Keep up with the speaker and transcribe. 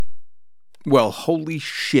Well, holy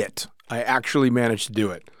shit. I actually managed to do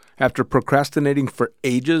it. After procrastinating for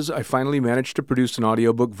ages, I finally managed to produce an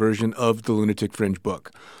audiobook version of the Lunatic Fringe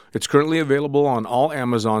book. It's currently available on all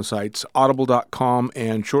Amazon sites, audible.com,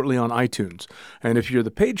 and shortly on iTunes. And if you're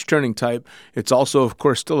the page-turning type, it's also, of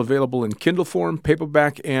course, still available in Kindle form,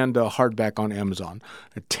 paperback, and hardback on Amazon.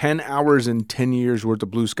 10 hours and 10 years worth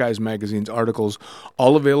of Blue Skies Magazine's articles,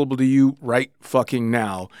 all available to you right fucking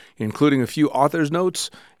now, including a few author's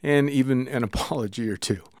notes and even an apology or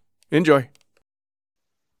two. Enjoy.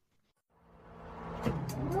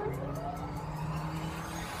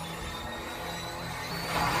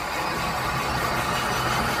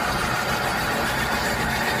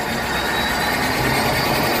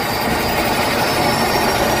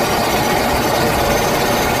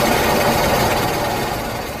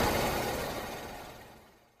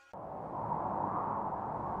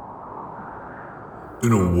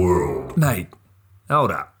 In a world. Mate, hold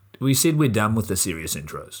up. We said we're done with the serious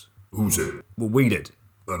intros. Who said? Well, we did.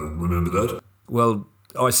 I don't remember that. Well,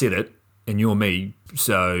 I said it, and you're me,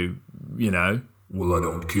 so, you know. Well, I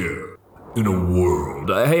don't care. In a world.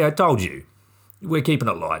 Hey, I told you. We're keeping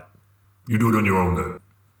it light. You do it on your own then.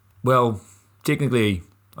 Well, technically,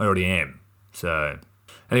 I already am. So,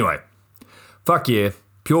 anyway. Fuck yeah.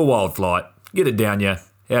 Pure wild flight. Get it down ya.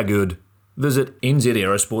 How good? Visit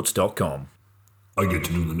nzaerosports.com. I get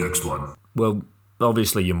to do the next one. Well,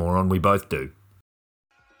 obviously, you moron. We both do.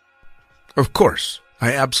 Of course,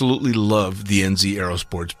 I absolutely love the NZ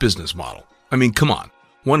Aerosports business model. I mean, come on.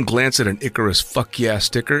 One glance at an Icarus fuck yeah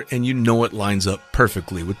sticker and you know it lines up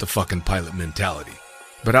perfectly with the fucking pilot mentality.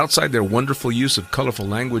 But outside their wonderful use of colorful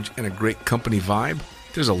language and a great company vibe,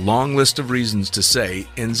 there's a long list of reasons to say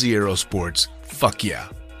NZ Aerosports fuck yeah.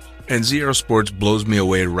 NZ Aerosports blows me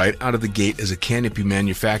away right out of the gate as a canopy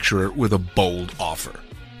manufacturer with a bold offer.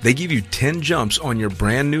 They give you 10 jumps on your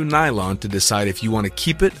brand new nylon to decide if you want to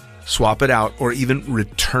keep it, swap it out, or even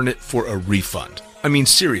return it for a refund. I mean,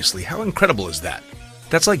 seriously, how incredible is that?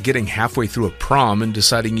 That's like getting halfway through a prom and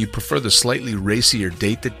deciding you prefer the slightly racier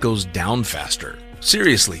date that goes down faster.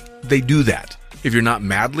 Seriously, they do that. If you're not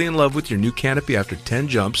madly in love with your new canopy after 10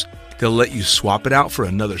 jumps, they'll let you swap it out for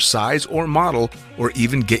another size or model, or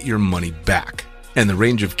even get your money back. And the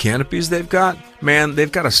range of canopies they've got? Man,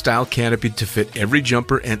 they've got a style canopy to fit every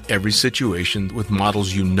jumper and every situation with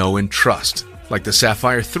models you know and trust, like the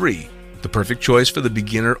Sapphire 3, the perfect choice for the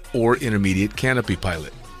beginner or intermediate canopy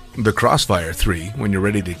pilot. The Crossfire 3, when you're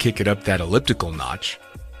ready to kick it up that elliptical notch.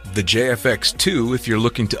 The JFX 2, if you're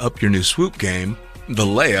looking to up your new swoop game. The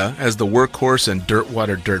Leia as the workhorse and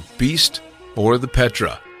dirtwater dirt beast. Or the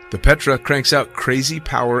Petra. The Petra cranks out crazy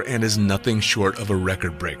power and is nothing short of a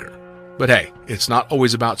record breaker. But hey, it's not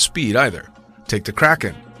always about speed either. Take the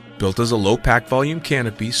Kraken. Built as a low pack volume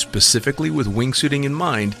canopy specifically with wingsuiting in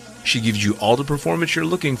mind, she gives you all the performance you're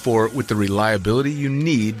looking for with the reliability you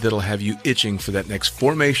need that'll have you itching for that next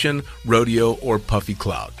formation, rodeo, or puffy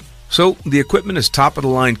cloud. So the equipment is top of the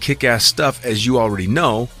line kick-ass stuff as you already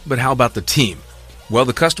know, but how about the team? Well,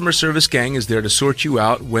 the customer service gang is there to sort you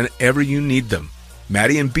out whenever you need them.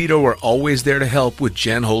 Maddie and Beto are always there to help with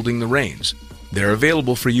Jen holding the reins. They're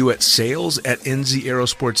available for you at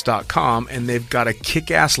sales@nzaerosports.com, and they've got a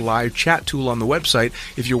kick-ass live chat tool on the website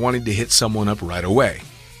if you're wanting to hit someone up right away.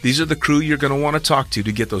 These are the crew you're going to want to talk to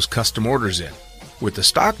get those custom orders in. With the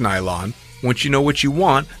stock nylon, once you know what you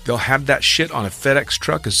want, they'll have that shit on a FedEx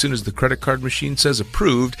truck as soon as the credit card machine says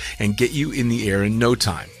approved and get you in the air in no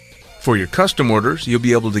time. For your custom orders, you'll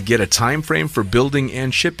be able to get a time frame for building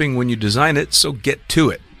and shipping when you design it, so get to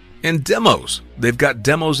it. And demos. They've got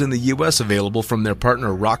demos in the US available from their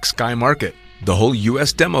partner Rock Sky Market. The whole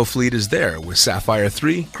US demo fleet is there with Sapphire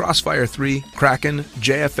 3, Crossfire 3, Kraken,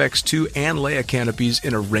 JFX 2, and Leia canopies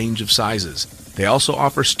in a range of sizes. They also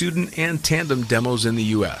offer student and tandem demos in the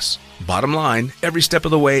US. Bottom line, every step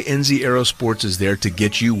of the way, NZ Aerosports is there to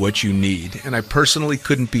get you what you need, and I personally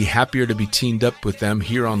couldn't be happier to be teamed up with them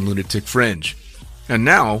here on Lunatic Fringe. And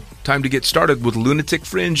now, time to get started with Lunatic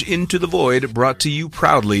Fringe Into the Void, brought to you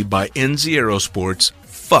proudly by NZ Aerosports.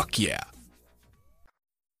 Fuck yeah!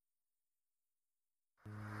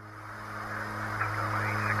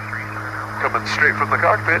 Coming straight from the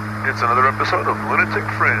cockpit, it's another episode of Lunatic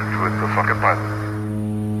Fringe with the fucking pilot.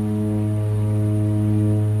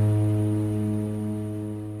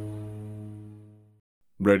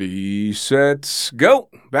 Ready, set, go!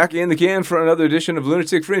 Back in the can for another edition of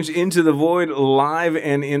Lunatic Fringe Into the Void, live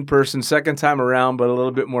and in person. Second time around, but a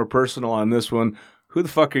little bit more personal on this one. Who the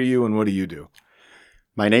fuck are you and what do you do?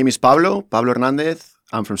 My name is Pablo Hernandez.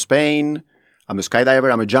 I'm from Spain. I'm a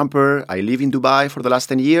skydiver, I'm a jumper. I live in Dubai for the last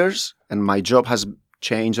 10 years, and my job has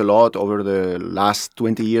changed a lot over the last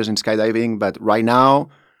 20 years in skydiving, but right now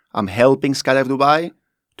I'm helping Skydive Dubai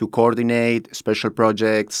to coordinate special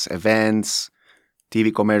projects, events,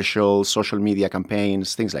 TV commercials, social media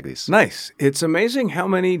campaigns, things like this. Nice. It's amazing how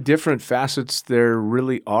many different facets there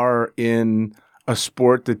really are in a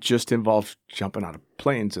sport that just involves jumping out of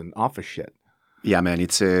planes and office shit. Yeah, man,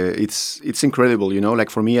 it's incredible. You know, like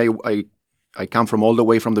for me, I come from all the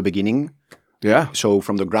way from the beginning. Yeah. So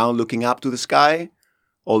from the ground looking up to the sky,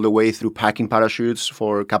 all the way through packing parachutes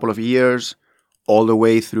for a couple of years, all the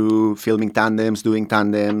way through filming tandems, doing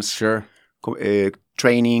tandems, Sure.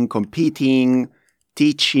 Training, competing,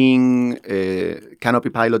 teaching, canopy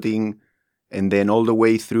piloting, and then all the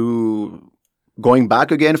way through going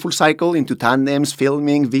back again full cycle into tandems,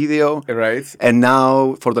 filming, video, Right. and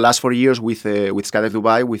now for the last 4 years with Skydive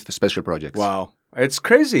Dubai with the special projects. Wow. It's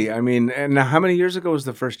crazy. I mean, and how many years ago was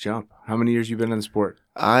the first jump? How many years you been in the sport?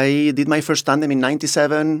 I did my first tandem in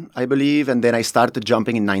 97, I believe, and then I started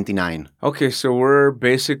jumping in 99. Okay, so we're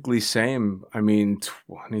basically same. I mean,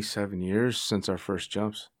 27 years since our first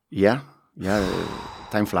jumps. Yeah,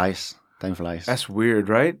 time flies. Time flies. That's weird,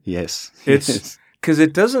 right? Yes. It's because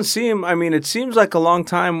it doesn't seem, I mean, it seems like a long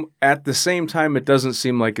time. At the same time, it doesn't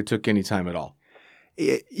seem like it took any time at all.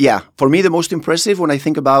 Yeah, for me, the most impressive when I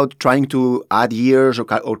think about trying to add years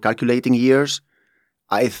or calculating years,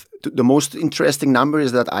 the most interesting number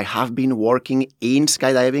is that I have been working in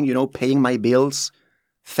skydiving, you know, paying my bills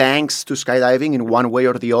thanks to skydiving in one way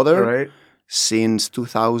or the other Right? since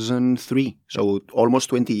 2003. So almost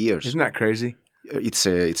 20 years. Isn't that crazy?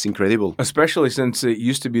 It's incredible. Especially since it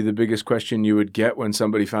used to be the biggest question you would get when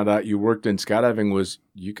somebody found out you worked in skydiving was,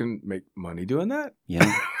 you can make money doing that?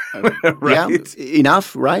 Yeah. Right? Yeah,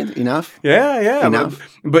 enough, right? Enough. Yeah. Enough.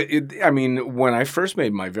 But I mean, when I first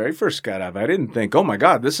made my very first skydive, I didn't think, oh my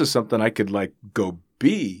God, this is something I could like go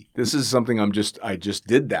be. This is something I just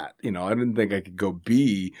did that. You know, I didn't think I could go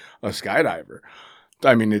be a skydiver.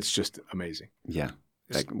 I mean, it's just amazing. Yeah.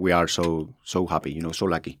 Like we are so happy, you know, so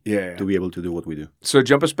lucky Yeah. to be able to do what we do. So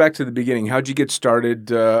jump us back to the beginning. How'd you get started?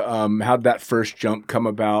 How'd that first jump come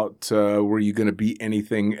about? Were you going to be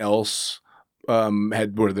anything else?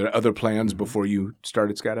 Were there other plans before you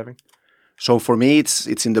started skydiving? So for me,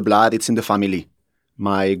 it's in the blood, it's in the family.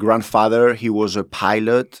 My grandfather, he was a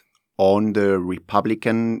pilot on the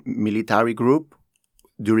Republican military group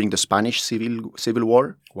during the Spanish Civil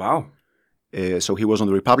War. Wow. So he was on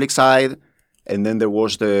the Republic side, and then there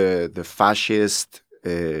was the fascist,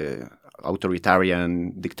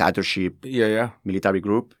 authoritarian dictatorship Yeah. military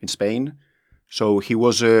group in Spain. So he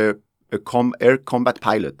was a air combat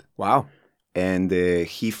pilot. Wow. And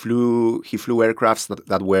he flew aircrafts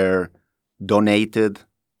that were donated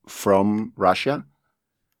from Russia.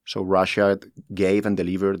 So Russia gave and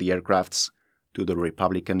delivered the aircrafts to the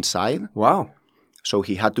Republican side. Wow. So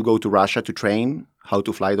he had to go to Russia to train how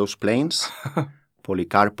to fly those planes.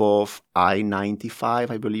 Polikarpov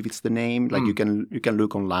I-95, I believe it's the name. Like you can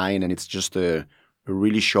look online, and it's just a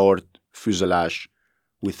really short fuselage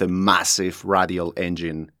with a massive radial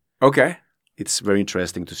engine. Okay. It's very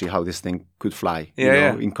interesting to see how this thing could fly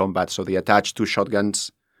in combat. So they attached 2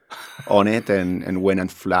 shotguns on it and went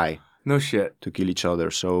and fly No shit. to kill each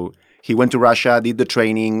other. So he went to Russia, did the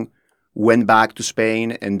training, went back to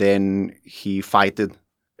Spain, and then he fighted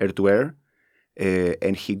air-to-air.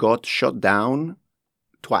 And he got shot down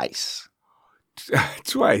twice.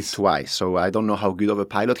 Twice. So I don't know how good of a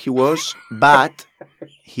pilot he was, but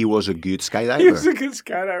he was a good skydiver. He was a good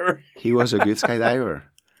skydiver. He was a good skydiver.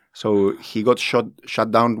 So he got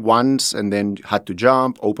shot down once and then had to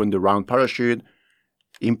jump, open the round parachute,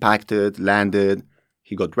 impacted, landed.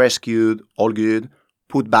 He got rescued, all good,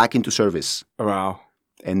 put back into service. Wow.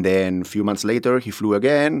 And then a few months later, he flew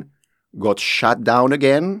again, got shot down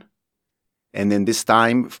again, and then this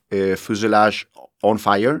time fuselage on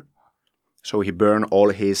fire. So he burned all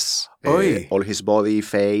his body,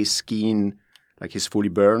 face, skin, like he's fully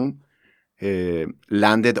burned.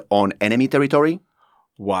 Landed on enemy territory.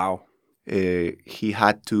 Wow. He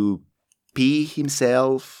had to pee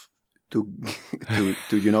himself to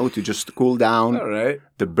just cool down All right.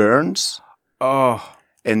 the burns. Oh,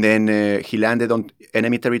 And then he landed on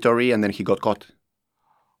enemy territory, and then he got caught.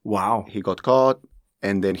 wow. He got caught,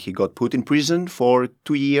 and then he got put in prison for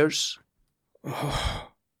 2 years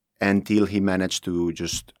until he managed to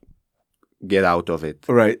just get out of it.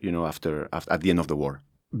 Right. After at the end of the war.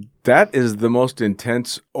 That is the most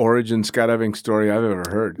intense origin skydiving story I've ever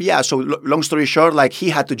heard. Yeah. So long story short, like he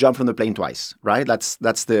had to jump from the plane twice, right? That's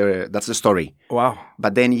the story. Wow.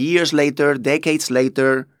 But then years later, decades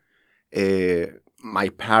later,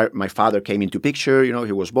 my father came into picture.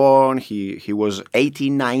 He was born. He was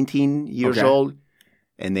 18, 19 years Okay. old.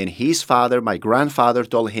 And then his father, my grandfather,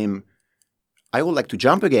 told him, I would like to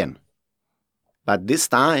jump again. But this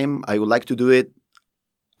time, I would like to do it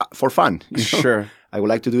for fun. you know? Sure. I would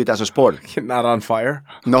like to do it as a sport. Not on fire.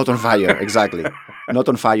 Not on fire, exactly. Not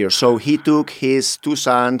on fire. So he took his 2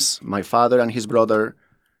 sons, my father and his brother,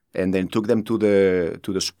 and then took them to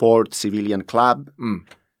the sport civilian club.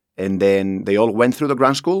 And then they all went through the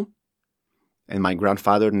ground school. And my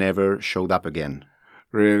grandfather never showed up again.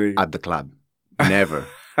 Really? At the club. Never.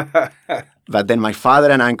 But then my father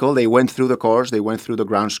and uncle, they went through the course. They went through the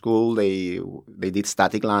ground school. They did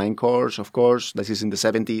static line course, of course. This is in the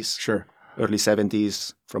 70s. Sure. Early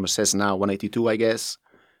 70s, from a Cessna 182, I guess.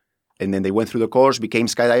 And then they went through the course, became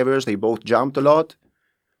skydivers. They both jumped a lot.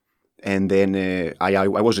 And then I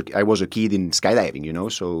was a kid in skydiving, you know.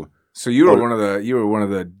 So you were one of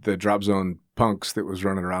the drop zone punks that was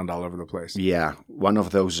running around all over the place. yeah, one of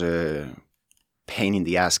those pain in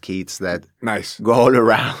the ass kids that Nice. go all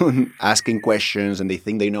around asking questions and they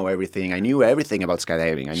think they know everything. I knew everything about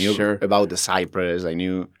skydiving. I knew Sure. about the Cypress. I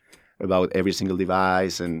knew about every single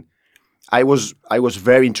device, and I was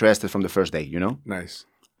very interested from the first day. You know. Nice.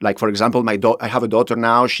 Like, for example, I have a daughter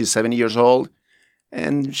now. She's 7 years old,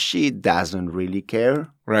 and she doesn't really care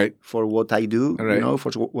Right. for what I do, Right. you know,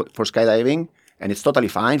 for skydiving. And it's totally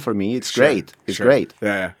fine for me. It's Sure. great. It's Sure. great.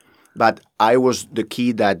 Yeah. But I was the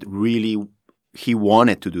kid that really, he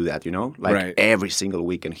wanted to do that, you know, like Right. every single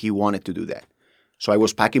weekend. He wanted to do that. So I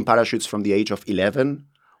was packing parachutes from the age of 11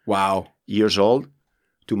 Wow. years old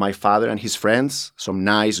to my father and his friends. Some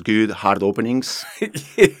nice, good, hard openings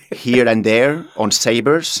here and there on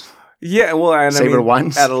Sabres. Yeah, well, and Saber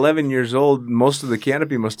ones. at 11 years old, most of the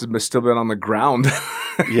canopy must have still been on the ground.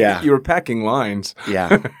 Yeah. You were packing lines.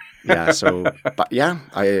 Yeah. Yeah. So, but yeah,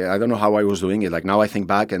 I don't know how I was doing it. Like now I think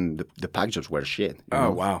back and the packages were shit. you Oh,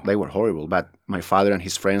 know? wow. They were horrible. But my father and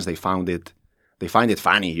his friends, they find it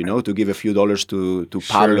funny, you know, to give a few dollars to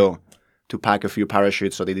Pablo to pack a few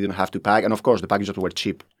parachutes so they didn't have to pack. And of course, the packages were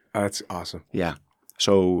cheap. That's awesome. Yeah.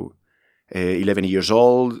 So 11 years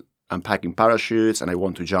old, I'm packing parachutes and I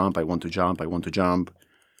want to jump.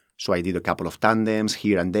 So I did a couple of tandems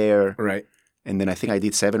here and there. Right. And then I think I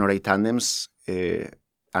did 7 or 8 tandems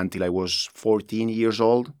until I was 14 years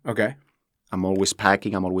old. Okay. I'm always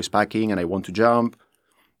packing, and I want to jump.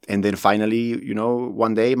 And then finally, you know,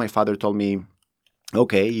 one day my father told me,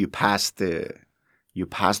 okay, you passed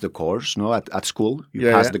the course, no, at school.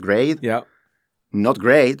 You passed the grade. Yeah. Not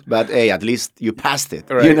great, but hey, at least you passed it,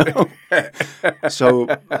 Right. you know? So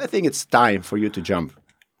I think it's time for you to jump.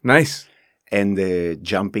 Nice. And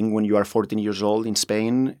jumping when you are 14 years old in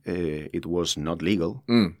Spain, it was not legal.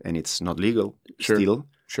 And it's not legal Sure. still.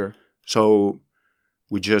 Sure. So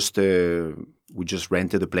we just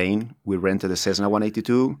rented a plane. We rented a Cessna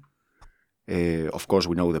 182. Of course,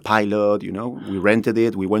 we know the pilot, you know. We rented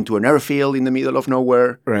it. We went to an airfield in the middle of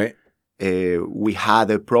nowhere. Right. We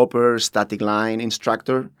had a proper static line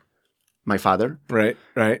instructor, my father. Right.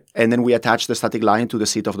 Right. And then we attached the static line to the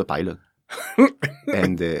seat of the pilot.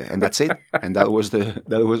 and that's it. And that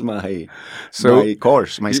was my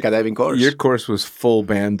course, my skydiving course. Your course was full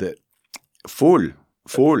bandit. Full.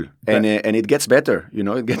 And it gets better, you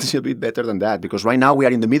know, it gets a bit better than that because right now we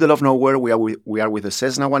are in the middle of nowhere. We are with a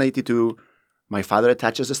Cessna 182. My father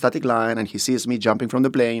attaches the static line and he sees me jumping from the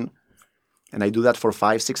plane. And I do that for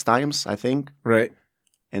 5-6 times, I think. Right.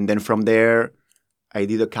 And then from there, I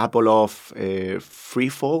did a couple of free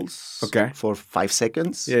falls for 5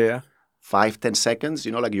 seconds. Yeah. 5-10 seconds,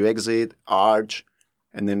 you know, like you exit, arch,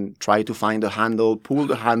 and then try to find the handle, pull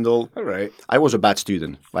the handle. All right. I was a bad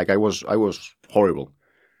student. Like I was horrible.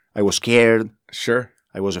 I was scared. Sure.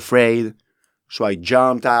 I was afraid. So I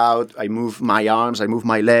jumped out. I moved my arms. I moved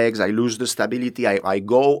my legs. I lose the stability. I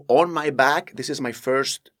go on my back. This is my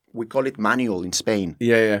first, we call it manual in Spain.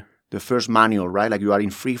 Yeah. The first manual, right? Like you are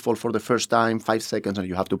in free fall for the first time, 5 seconds, and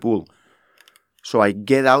you have to pull. So I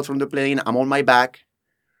get out from the plane. I'm on my back.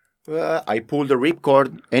 I pull the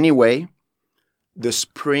ripcord anyway. The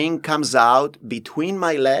spring comes out between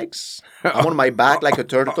my legs. I'm on my back like a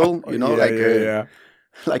turtle, you know,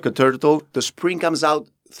 like a turtle. The spring comes out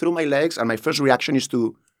through my legs, and my first reaction is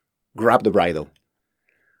to grab the bridle.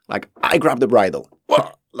 Like I grab the bridle.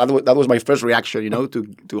 That was my first reaction, you know,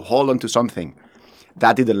 to hold on to something.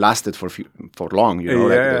 That didn't last it for long, you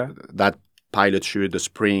know. That pilot chute, the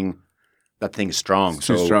spring, that thing is strong.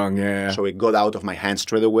 Too strong, yeah. So it got out of my hand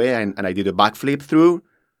straight away, and I did a backflip through,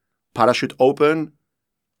 parachute open.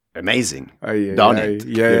 Amazing. Done it.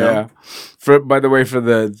 Yeah. By the way, for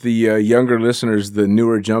the younger listeners, the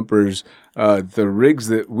newer jumpers, the rigs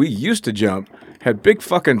that we used to jump had big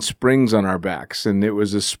fucking springs on our backs, and it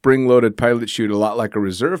was a spring-loaded pilot chute, a lot like a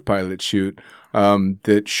reserve pilot chute,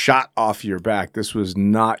 that shot off your back. This was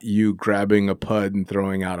not you grabbing a pud and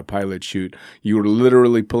throwing out a pilot chute. You were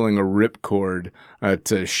literally pulling a ripcord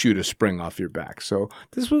to shoot a spring off your back. So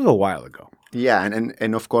this was a while ago. Yeah,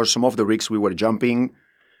 and of course, some of the rigs we were jumping,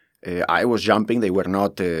 I was jumping. They were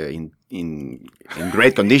not in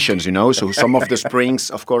great conditions, you know. So some of the springs,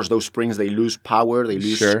 of course, those springs, they lose power, they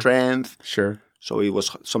lose strength. Sure. So it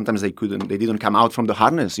was sometimes they didn't come out from the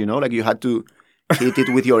harness, you know. Like you had to hit it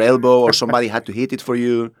with your elbow, or somebody had to hit it for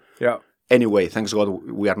you. Yeah. Anyway, thanks God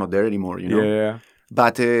we are not there anymore, you know. Yeah.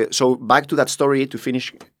 But so back to that story to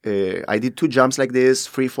finish. I did 2 jumps like this,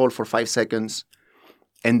 free fall for 5 seconds,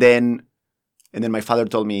 and then my father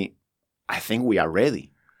told me, "I think we are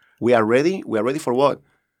ready. We are ready. We are ready for what?"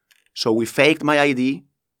 So we faked my ID.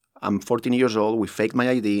 I'm 14 years old. We faked my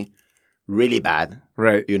ID really bad.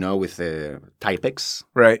 Right. You know, with Typex.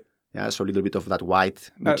 Right. Yeah, so a little bit of that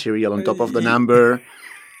white material on top of the number.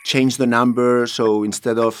 Change the number. So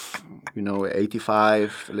instead of,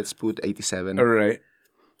 85, let's put 87. All right.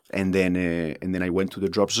 And then I went to the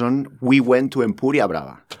drop zone. We went to Empuria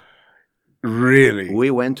Brava. Really? We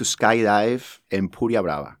went to skydive Empuria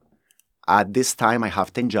Brava. At this time, I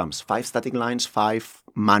have 10 jumps, 5 static lines, 5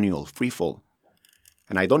 manual, free fall.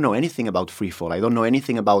 And I don't know anything about free fall. I don't know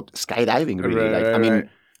anything about skydiving, really. Right.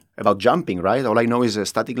 About jumping, right? All I know is a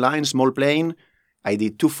static line, small plane. I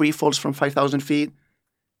did 2 free falls from 5,000 feet.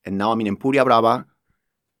 And now I'm in Empuria Brava.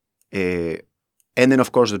 And then,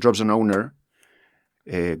 of course, the drop zone owner,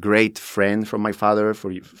 a great friend from my father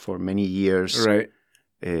for many years. Right.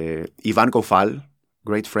 Ivan Kofal,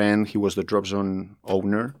 great friend. He was the drop zone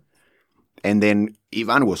owner. And then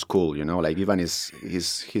Ivan was cool, like Ivan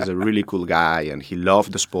he's a really cool guy, and he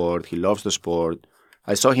loved the sport. He loves the sport.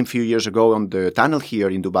 I saw him a few years ago on the tunnel here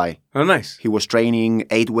in Dubai. Oh, nice. He was training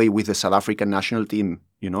 8-way with the South African national team,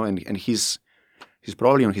 and he's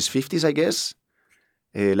probably on his 50s, I guess,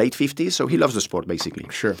 late 50s. So he loves the sport, basically.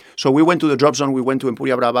 Sure. So we went to the drop zone. We went to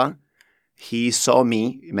Empuria Brava. He saw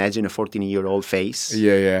me, imagine a 14-year-old face.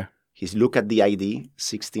 Yeah. He looked at the ID,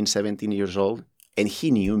 16, 17 years old. And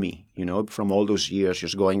he knew me, from all those years,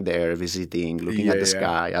 just going there, visiting, looking at the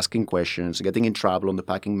sky, asking questions, getting in trouble on the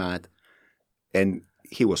parking mat. And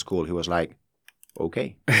he was cool. He was like,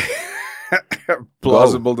 okay.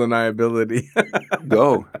 Plausible deniability.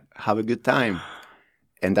 Go. Have a good time.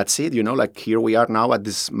 And that's it, like here we are now at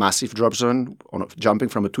this massive drop zone, jumping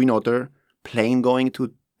from a Twin Otter, plane going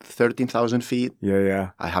to 13,000 feet. Yeah.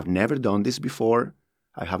 I have never done this before.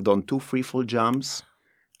 I have done 2 free fall jumps.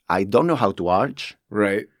 I don't know how to arch.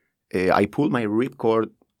 Right. I pulled my ripcord,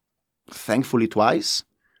 thankfully, twice.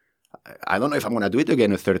 I don't know if I'm going to do it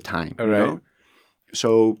again a third time. All right.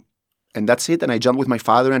 So, and that's it. And I jumped with my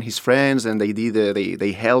father and his friends, and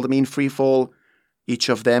they held me in free fall, each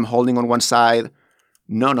of them holding on one side.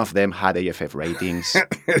 None of them had AFF ratings.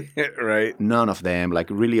 Right. None of them, like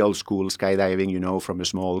really old school skydiving, from a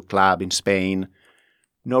small club in Spain.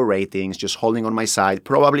 No ratings, just holding on my side.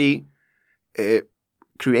 Probably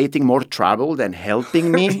creating more trouble than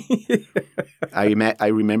helping me. I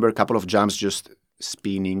remember a couple of jumps just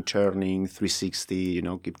spinning, turning, 360,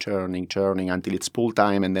 keep turning until it's pull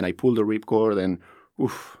time, and then I pull the ripcord and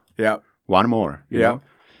one more. You know?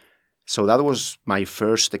 So that was my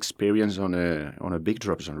first experience on a big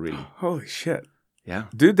drop zone, really. Holy shit. Yeah.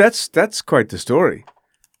 Dude, that's quite the story.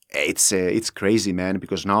 It's crazy, man,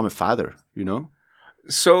 because now I'm a father,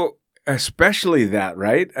 So especially that,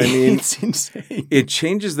 right? I mean, it's insane. It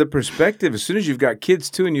changes the perspective as soon as you've got kids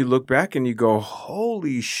too, and you look back and you go,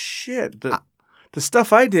 "Holy shit! The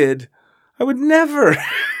stuff I did, I would never."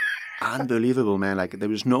 Unbelievable, man! Like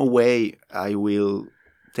there is no way I will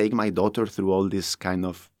take my daughter through all this kind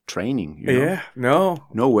of training. Yeah,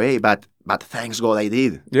 no way. But thanks God I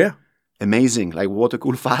did. Yeah, amazing. Like what a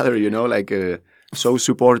cool father, Like so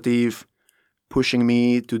supportive, pushing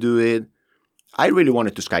me to do it. I really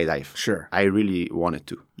wanted to skydive. Sure. I really wanted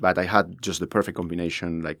to. But I had just the perfect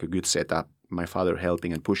combination, like a good setup, my father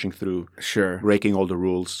helping and pushing through. Sure. Breaking all the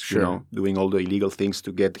rules, doing all the illegal things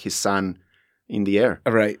to get his son in the air.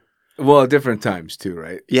 Right. Well, different times too,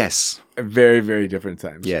 right? Yes. Very, very different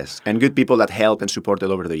times. Yes. And good people that helped and supported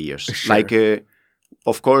over the years. Sure. Like,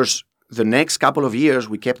 of course, the next couple of years,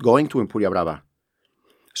 we kept going to Empuria Brava.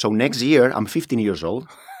 So next year, I'm 15 years old.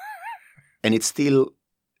 And it's still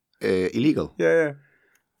illegal. Yeah.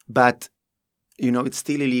 But, it's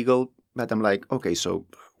still illegal. But I'm like, okay, so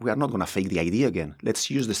we are not going to fake the ID again. Let's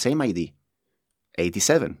use the same ID.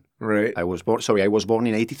 87. Right. I was born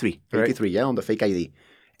in 83. Right. 83, on the fake ID.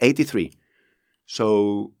 83.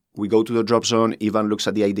 So we go to the drop zone. Ivan looks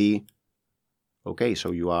at the ID. Okay,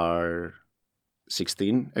 so you are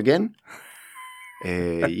 16 again?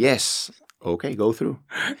 Yes. Okay, go through.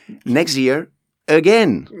 Next year,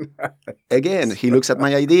 again. He looks at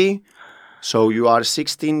my ID. So you are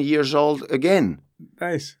 16 years old again.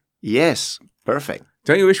 Nice. Yes, perfect.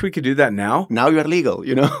 Don't you wish we could do that now? Now you are legal,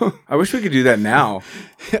 you know? I wish we could do that now.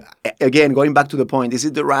 Again, going back to the point, is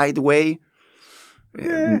it the right way?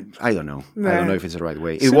 Yeah. I don't know. Nah. I don't know if it's the right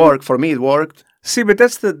way. It worked. For me, it worked. See, but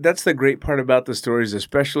that's the great part about the stories,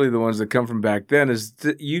 especially the ones that come from back then, is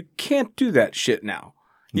that you can't do that shit now.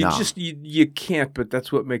 You can't, but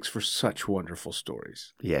that's what makes for such wonderful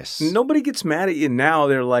stories. Yes. Nobody gets mad at you now.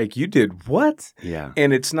 They're like, you did what? Yeah.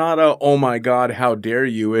 And it's not a, oh my God, how dare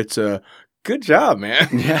you? It's a, good job, man.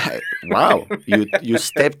 Yeah. Wow. You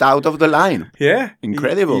stepped out of the line. Yeah.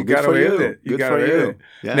 Incredible. You Good got for away you. with it. Good got for away you. with it.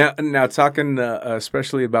 Yeah. Now talking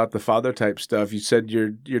especially about the father type stuff, you said your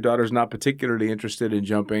daughter's not particularly interested in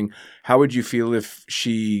jumping. How would you feel if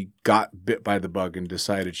she got bit by the bug and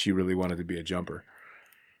decided she really wanted to be a jumper?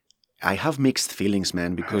 I have mixed feelings,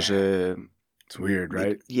 man, because it's weird,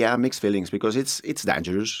 right? Yeah, mixed feelings because it's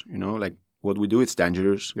dangerous. You know, like what we do, it's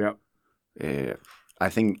dangerous. Yeah. I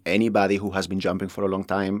think anybody who has been jumping for a long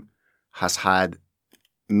time has had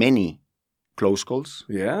many close calls.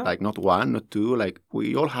 Yeah. Like not one, not two. Like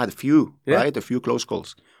we all had a few, right? A few close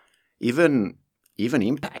calls. Even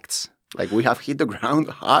impacts. Like we have hit the ground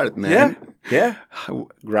hard, man. Yeah.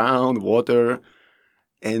 Ground, water,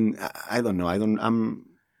 and I don't know. I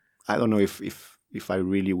don't know if I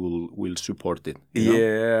really will support it. You know?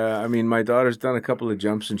 Yeah, I mean, my daughter's done a couple of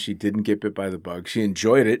jumps and she didn't get bit by the bug. She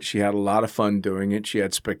enjoyed it. She had a lot of fun doing it. She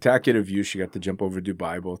had spectacular views. She got to jump over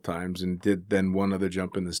Dubai both times and did then one other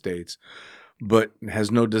jump in the States, but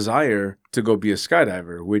has no desire to go be a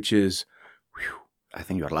skydiver, which is, whew. I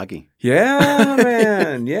think you're lucky. Yeah,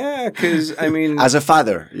 man. Yeah, because, I mean. As a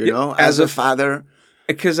father, you know, as a father.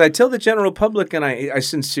 Because I tell the general public, and I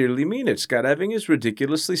sincerely mean it, skydiving is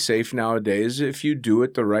ridiculously safe nowadays if you do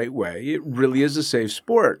it the right way. It really is a safe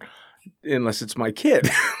sport, unless it's my kid.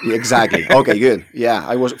 Exactly. Okay, good.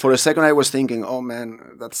 Yeah, for a second I was thinking, oh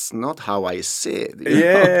man, that's not how I see it.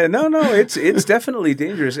 Yeah, no, it's definitely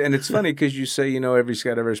dangerous. And it's funny because you say, every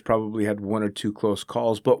skydiver has probably had one or two close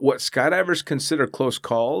calls, but what skydivers consider close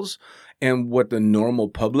calls and what the normal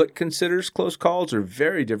public considers close calls are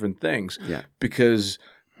very different things. Yeah. Because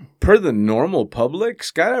per the normal public,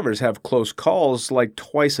 skydivers have close calls like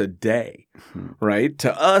twice a day, right?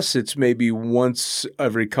 To us, it's maybe once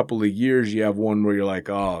every couple of years you have one where you're like,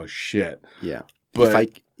 oh, shit. Yeah.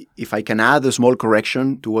 But if I can add a small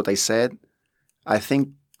correction to what I said, I think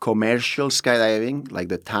commercial skydiving, like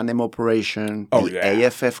the tandem operation,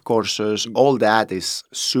 AFF courses, all that is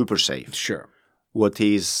super safe. Sure. What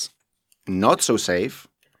is not so safe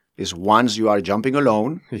is once you are jumping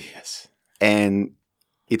alone and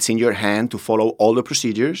it's in your hand to follow all the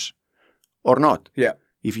procedures or not. Yeah.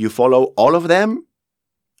 If you follow all of them,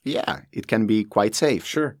 it can be quite safe.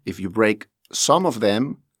 Sure. If you break some of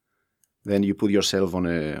them, then you put yourself on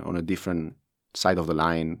a different side of the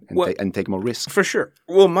line and take more risks. For sure.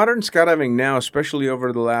 Well, modern skydiving now, especially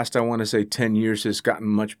over the last, I want to say 10 years, has gotten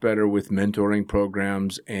much better with mentoring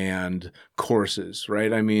programs and courses,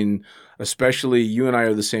 right? I mean, especially you and I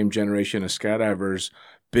are the same generation of skydivers.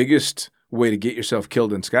 Biggest way to get yourself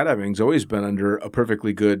killed in skydiving has always been under a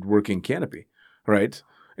perfectly good working canopy, right?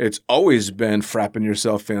 It's always been frapping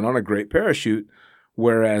yourself in on a great parachute.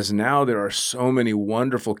 Whereas now there are so many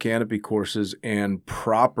wonderful canopy courses and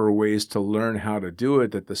proper ways to learn how to do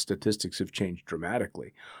it that the statistics have changed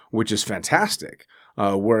dramatically, which is fantastic.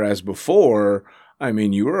 Whereas before, I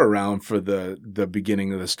mean, you were around for the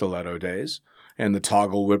beginning of the stiletto days and the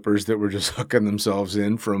toggle whippers that were just hooking themselves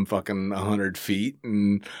in from fucking 100 feet.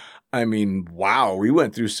 And I mean, wow, we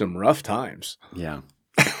went through some rough times. Yeah.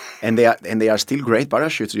 And they are still great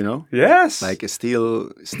parachutes, you know? Yes. Like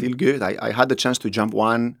still good. I had the chance to jump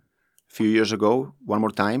one a few years ago, one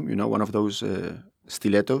more time, one of those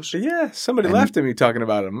stilettos. Yeah, somebody laughed at me talking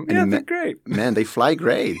about them. Yeah, they're great. Man, they fly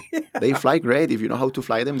great. They fly great. If you know how to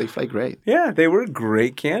fly them, they fly great. Yeah, they were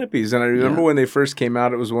great canopies. And I remember when they first came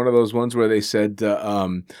out, it was one of those ones where they said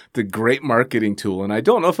the great marketing tool. And I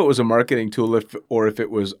don't know if it was a marketing tool or if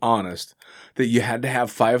it was honest, that you had to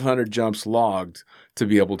have 500 jumps logged to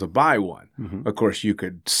be able to buy one. Mm-hmm. Of course, you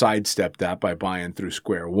could sidestep that by buying through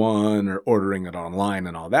Square One or ordering it online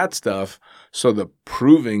and all that stuff. So the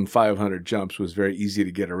proving 500 jumps was very easy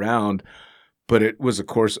to get around. But it was, of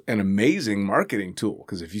course, an amazing marketing tool.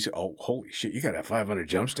 Because if you say, oh, holy shit, you got to have 500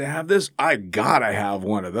 jumps to have this? I got to have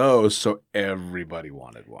one of those. So everybody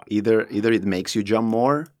wanted one. Either it makes you jump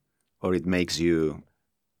more or it makes you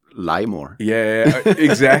lie more. Yeah,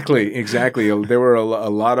 exactly. There were a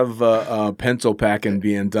lot of pencil packing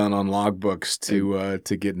being done on logbooks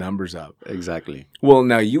to get numbers up. Exactly. Well,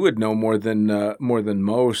 now you would know more than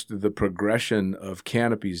most the progression of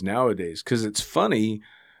canopies nowadays, because it's funny.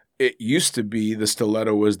 It used to be the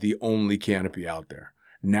stiletto was the only canopy out there.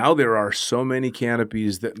 Now there are so many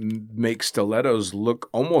canopies that make stilettos look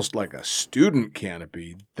almost like a student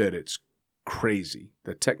canopy that it's crazy.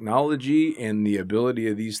 The technology and the ability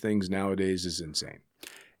of these things nowadays is insane.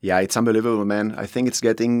 Yeah, it's unbelievable, man. I think it's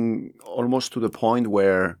getting almost to the point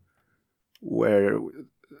where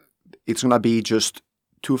it's gonna be just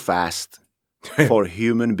too fast for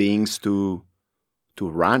human beings to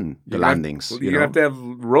run the landings. You're gonna have to have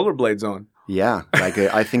rollerblades on. Yeah, like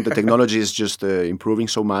I think the technology is just improving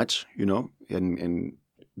so much, and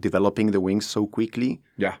developing the wings so quickly.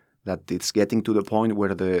 Yeah. That it's getting to the point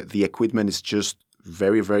where the equipment is just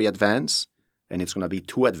very, very advanced, and it's going to be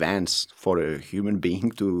too advanced for a human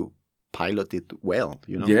being to pilot it well,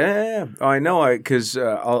 Yeah, I know. Because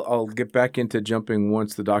I'll get back into jumping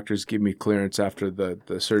once the doctors give me clearance after the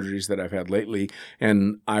surgeries that I've had lately,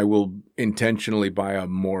 and I will intentionally buy a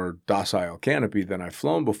more docile canopy than I've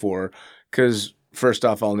flown before, because first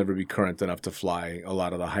off, I'll never be current enough to fly a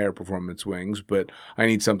lot of the higher performance wings, but I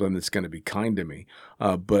need something that's going to be kind to me.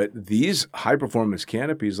 But these high performance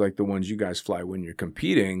canopies, like the ones you guys fly when you're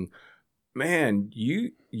competing, man,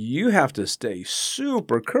 you have to stay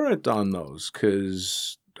super current on those,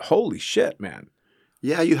 because holy shit, man.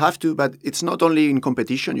 Yeah, you have to, but it's not only in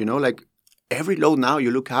competition, like every load now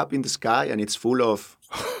you look up in the sky and it's full of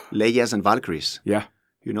Leias and Valkyries. Yeah.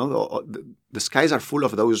 The skies are full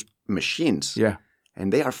of those machines. Yeah.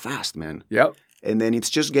 And they are fast, man. Yep. And then it's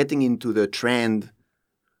just getting into the trend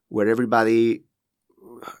where everybody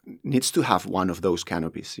needs to have one of those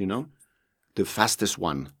canopies, the fastest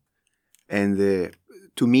one. And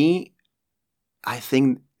to me, I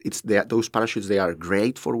think those parachutes, they are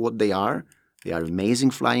great for what they are. They are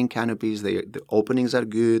amazing flying canopies. The openings are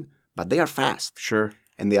good, but they are fast. Sure.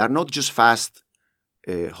 And they are not just fast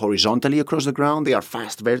horizontally across the ground. They are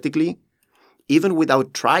fast vertically, even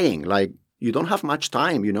without trying. Like, you don't have much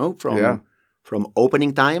time, from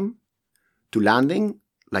opening time to landing.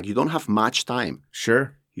 Like, you don't have much time.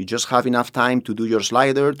 Sure. You just have enough time to do your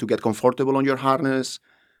slider, to get comfortable on your harness,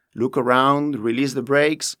 look around, release the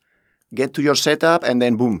brakes, get to your setup, and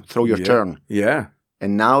then boom, throw your turn. Yeah.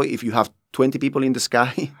 And now if you have 20 people in the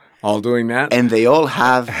sky, all doing that, and they all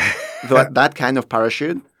have that kind of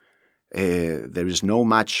parachute, there is no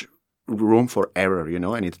much room for error,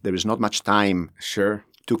 and there is not much time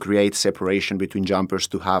to create separation between jumpers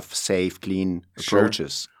to have safe, clean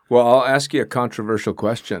approaches. Well, I'll ask you a controversial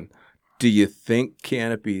question. Do you think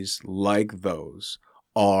canopies like those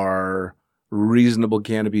are reasonable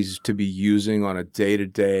canopies to be using on a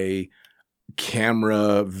day-to-day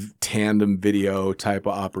camera tandem video type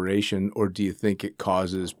of operation, or do you think it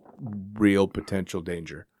causes real potential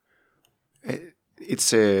danger?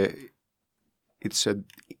 It's a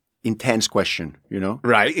intense question,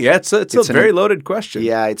 Right. Yeah, it's a very loaded question.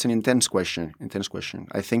 Yeah, it's an intense question.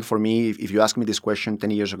 I think for me, if you asked me this question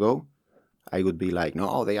 10 years ago, I would be like,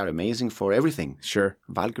 no, they are amazing for everything. Sure.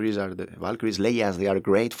 Valkyries, Leias, they are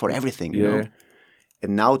great for everything, you know.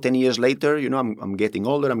 And now 10 years later, I'm getting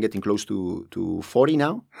older. I'm getting close to 40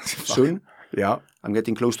 now, soon. Yeah. I'm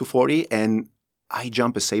getting close to 40, and I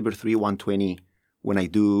jump a Sabre 3 120 when I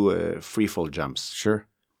do free fall jumps. Sure.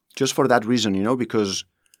 Just for that reason, because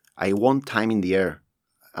I want time in the air.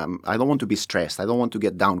 I don't want to be stressed. I don't want to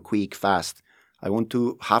get down quick, fast. I want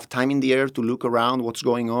to have time in the air to look around what's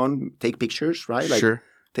going on, take pictures, right? Sure.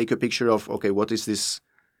 Take a picture of, okay, what is this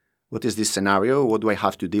scenario? What do I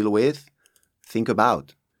have to deal with? Think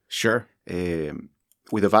about. Sure.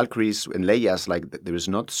 With the Valkyries and Leias, there is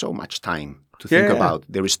not so much time to think about.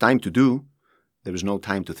 There is time to do. There is no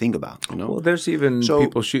time to think about, Well, there's even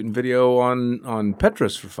people shooting video on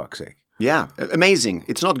Petrus, for fuck's sake. Yeah, amazing.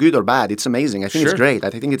 It's not good or bad. It's amazing. I think it's great. I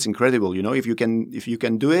think it's incredible. If you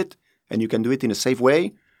can do it, and you can do it in a safe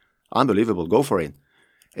way, unbelievable. Go for it.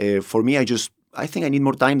 For me, I think I need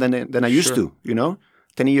more time than I used to.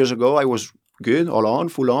 10 years ago, I was good, all on,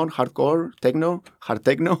 full on, hardcore, hard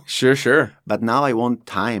techno. Sure. But now I want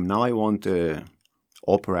time. Now I want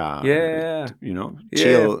opera. Yeah.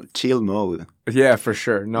 Chill mode. Yeah, for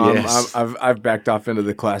sure. No, yes. I've backed off into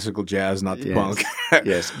the classical jazz, not the punk.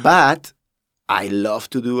 Yes, but I love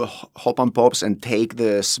to do hop and pops and take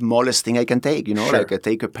the smallest thing I can take, like I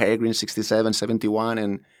take a Peregrine 67, 71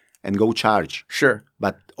 and go charge, Sure.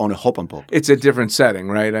 but on a hop and pop. It's a different setting,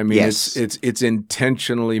 right? I mean, Yes. it's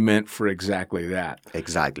intentionally meant for exactly that.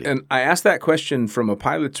 Exactly. And I asked that question from a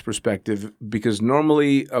pilot's perspective because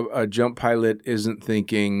normally a jump pilot isn't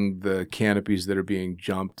thinking the canopies that are being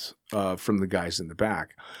jumped from the guys in the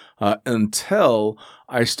back until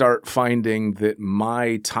I start finding that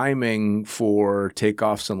my timing for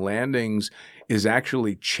takeoffs and landings is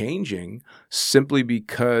actually changing simply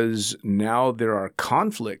because now there are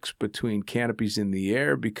conflicts between canopies in the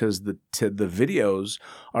air because the videos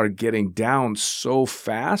are getting down so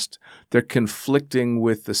fast, they're conflicting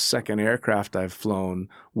with the second aircraft I've flown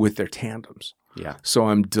with their tandems. Yeah. So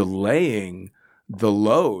I'm delaying the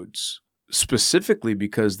loads specifically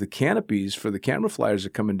because the canopies for the camera flyers are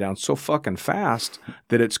coming down so fucking fast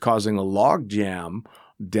that it's causing a log jam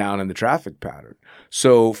down in the traffic pattern.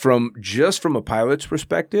 So from a pilot's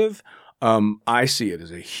perspective, I see it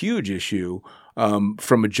as a huge issue.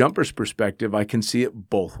 From a jumper's perspective, I can see it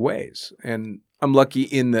both ways. And I'm lucky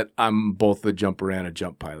in that I'm both a jumper and a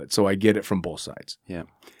jump pilot. So I get it from both sides. Yeah.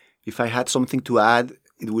 If I had something to add,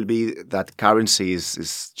 it will be that currency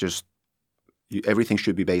is just, everything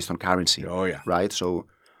should be based on currency. Oh, yeah. Right? So,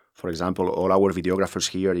 for example, all our videographers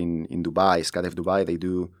here in Dubai, Skydive Dubai, they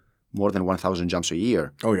do more than 1,000 jumps a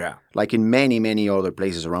year. Oh, yeah. Like in many, many other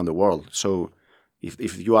places around the world. So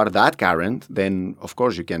if you are that current, then of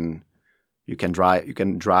course you can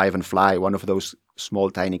drive and fly one of those small,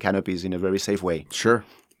 tiny canopies in a very safe way. Sure.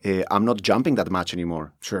 I'm not jumping that much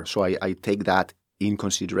anymore. Sure. So I take that in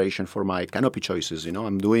consideration for my canopy choices. You know,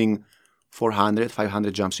 I'm doing 400,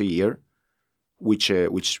 500 jumps a year, which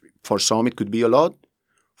for some it could be a lot.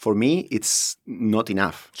 For me, it's not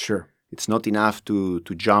enough. Sure. It's not enough to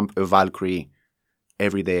jump a Valkyrie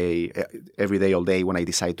every day, all day when I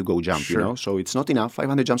decide to go jump, Sure. you know? So it's not enough.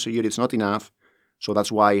 500 jumps a year, it's not enough. So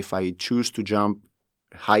that's why if I choose to jump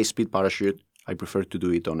high-speed parachute, I prefer to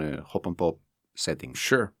do it on a hop and pop setting.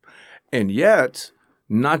 Sure. And yet,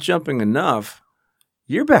 not jumping enough,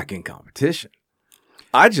 you're back in competition.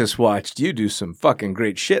 I just watched you do some fucking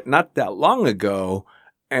great shit not that long ago.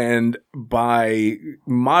 And by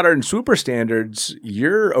modern swooper standards,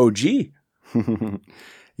 you're OG.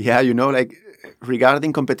 Yeah, you know, like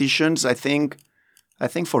regarding competitions, I think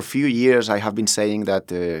for a few years I have been saying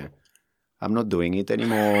that I'm not doing it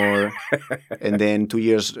anymore. And then 2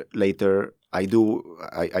 years later, I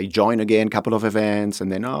join again a couple of events,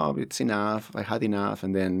 and then it's enough. I had enough,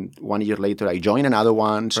 and then 1 year later I join another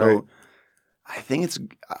one. So Right. I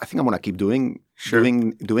think I'm gonna keep doing Sure.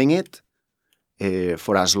 doing it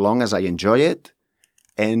for as long as I enjoy it,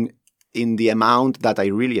 and in the amount that I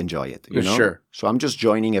really enjoy it. You know? Sure. So I'm just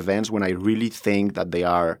joining events when I really think that they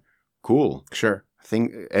are cool. Sure.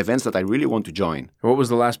 Events that I really want to join. What was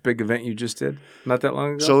the last big event you just did? Not that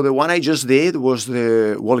long ago? So the one I just did was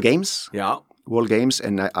the World Games. yeah. World Games,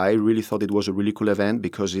 and I really thought it was a really cool event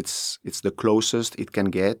because it's the closest it can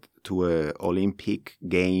get to a Olympic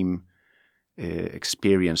game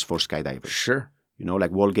experience for skydivers. Sure. You know,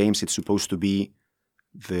 like World Games, it's supposed to be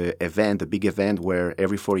the big event where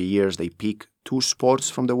every 4 years they pick 2 sports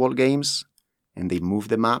from the World Games and they move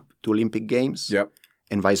them up to Olympic Games. Yep.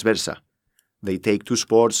 And vice versa. They take 2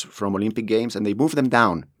 sports from Olympic Games and they move them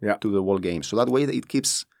down Yeah. to the World Games. So that way it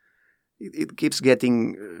keeps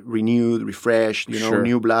getting renewed, refreshed, you know, Sure.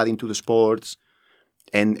 new blood into the sports.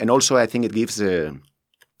 And also I think it gives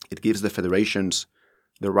the federations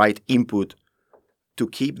the right input to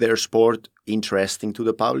keep their sport interesting to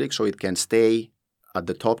the public so it can stay at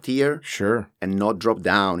the top tier Sure. and not drop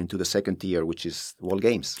down into the second tier, which is World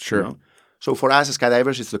Games. you Sure. know? So for us as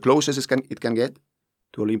skydivers, it's the closest it can get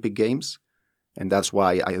to Olympic Games. And that's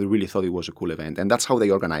why I really thought it was a cool event. And that's how they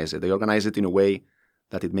organize it. They organize it in a way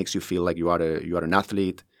that it makes you feel like you are an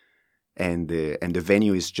athlete. And the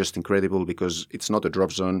venue is just incredible because it's not a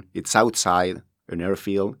drop zone. It's outside an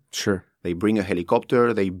airfield. Sure. They bring a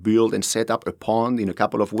helicopter. They build and set up a pond in a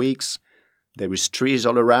couple of weeks. There is trees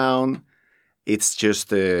all around. It's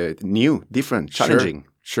just new, different, challenging.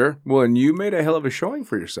 Sure. Well, and you made a hell of a showing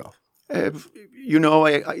for yourself. You know,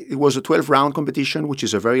 it was a 12-round competition, which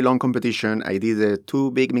is a very long competition. I did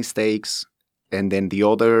 2 big mistakes, and then the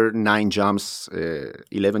other 9 jumps,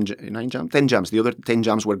 10 jumps. The other 10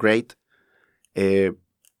 jumps were great.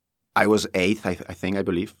 I was 8th, I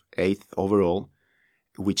believe, 8th overall,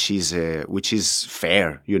 which is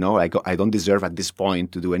fair. You know, I don't deserve at this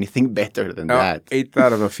point to do anything better than that. 8th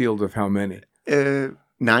out of a field of how many?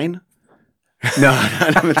 9? No.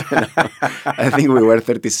 I think we were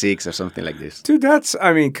 36 or something like this. Dude,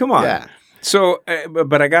 come on. Yeah. So,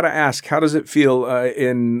 but I got to ask, how does it feel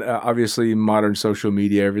in obviously modern social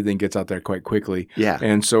media? Everything gets out there quite quickly. Yeah.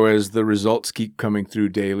 And so as the results keep coming through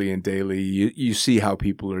daily and daily, you see how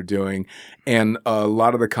people are doing. And a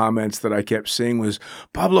lot of the comments that I kept seeing was,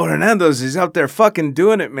 Pablo Hernandez is out there fucking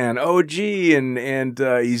doing it, man. OG, and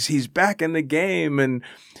he's back in the game. And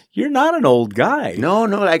you're not an old guy. No,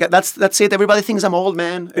 like that's it. Everybody thinks I'm old,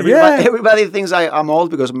 man. Yeah. Everybody thinks I'm old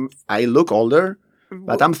because I look older,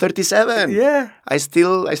 but I'm 37. Yeah. I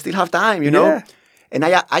still have time, you know. Yeah. And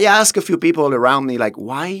I ask a few people around me, like,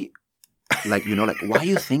 why, like, you know, like, why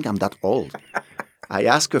you think I'm that old? I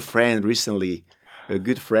asked a friend recently, a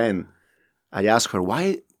good friend. I asked her,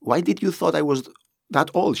 why did you thought I was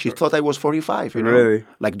that old? She thought I was 45. You know, Really?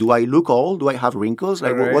 like, do I look old? Do I have wrinkles?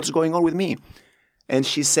 Like, Right. what's going on with me? And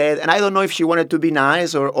she said, and I don't know if she wanted to be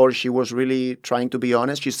nice or she was really trying to be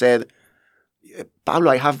honest. She said,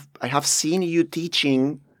 Pablo, I have seen you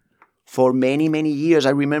teaching for many, many years.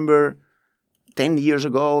 I remember 10 years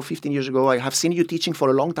ago, 15 years ago, I have seen you teaching for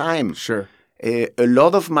a long time. Sure. A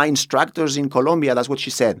lot of my instructors in Colombia, that's what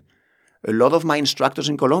she said. A lot of my instructors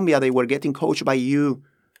in Colombia, they were getting coached by you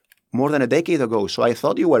more than a decade ago. So I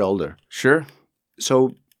thought you were older. Sure.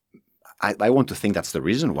 So I want to think that's the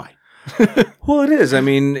reason why. Well, it is. I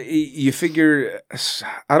mean, you figure,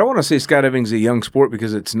 I don't want to say skydiving's a young sport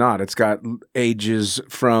because it's not. It's got ages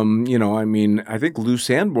from, I mean, I think Lou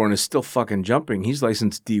Sanborn is still fucking jumping. He's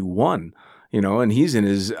licensed D1, and he's in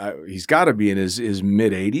he's got to be in his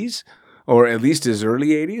mid 80s or at least his early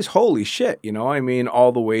 80s. Holy shit. I mean,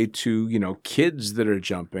 all the way to, kids that are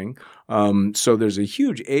jumping. So there's a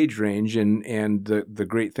huge age range. And the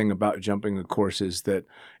great thing about jumping, of course, is that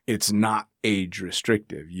it's not age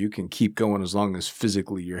restrictive. You can keep going as long as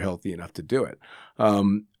physically you're healthy enough to do it.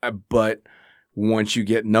 But once you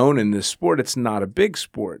get known in this sport, it's not a big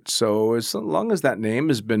sport. So as long as that name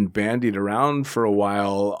has been bandied around for a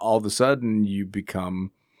while, all of a sudden you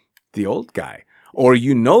become the old guy. Or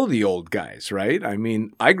the old guys, right? I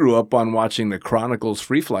mean, I grew up on watching the Chronicles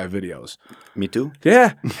Free Fly videos. Me too.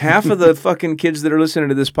 Yeah. Half of the fucking kids that are listening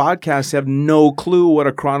to this podcast have no clue what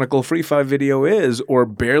a Chronicle Free Fly video is or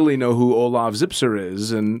barely know who Olav Zipser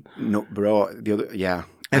is. And no, bro, yeah.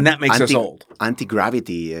 And that makes us old.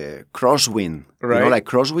 Anti-gravity, crosswind. Right. Like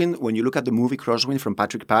crosswind, when you look at the movie Crosswind from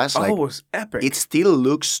Patrick Pass, like, it was epic. it still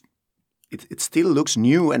looks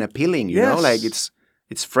new and appealing, you know? Like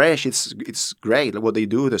it's fresh, it's great. What they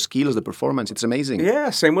do, the skills, the performance, it's amazing. Yeah,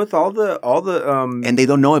 same with all the and they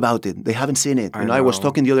don't know about it. They haven't seen it. I was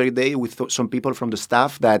talking the other day with some people from the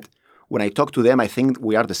staff that when I talk to them, I think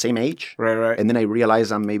we are the same age. Right. And then I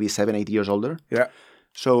realize I'm maybe 7-8 years older. Yeah.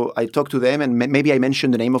 So I talked to them and maybe I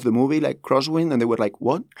mentioned the name of the movie, like Crosswind, and they were like,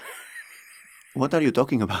 "What? What are you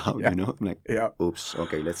talking about?" Yeah. I'm like, Yeah. "Oops,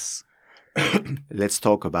 okay, let's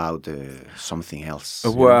talk about something else.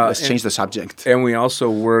 Well, let's change the subject." And we also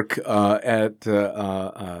work at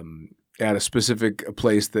a specific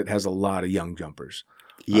place that has a lot of young jumpers.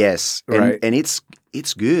 Yes, right. and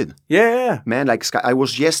it's good. Yeah. Man, like I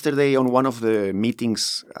was yesterday on one of the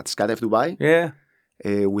meetings at Skydive Dubai Yeah.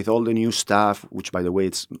 with all the new staff, which by the way,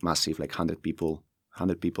 it's massive, like 100 people,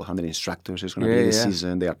 100 instructors. It's going to be the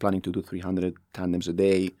season. They are planning to do 300 tandems a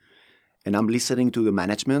day. And I'm listening to the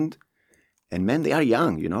management. And man, they are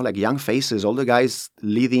young, like young faces. All the guys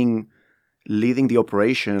leading the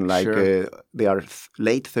operation, like they are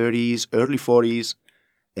late 30s, early 40s,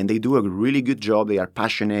 and they do a really good job. They are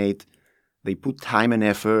passionate. They put time and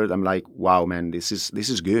effort. I'm like, wow, man, this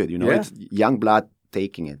is good. It's young blood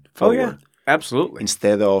taking it forward. Oh yeah, absolutely.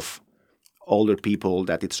 Instead of older people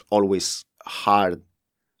that it's always hard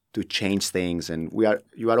to change things, and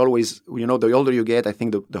you are always, the older you get, I think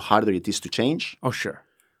the harder it is to change. Oh sure.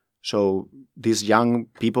 So these young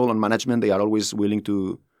people on management, they are always willing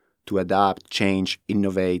to adapt, change,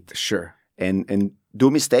 innovate. Sure. And do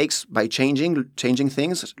mistakes by changing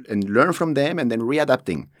things and learn from them and then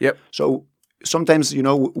readapting. Yep. So sometimes,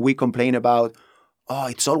 we complain about,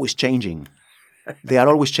 it's always changing. They are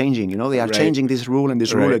always changing, they are changing this rule and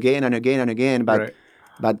this rule again and again and again. But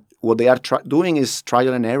what they are doing is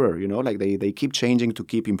trial and error, like they keep changing to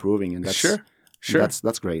keep improving. And that's, Sure.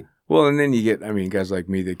 That's great. Well, and then you get, guys like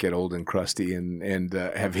me that get old and crusty and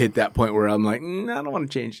have hit that point where I'm like, I don't want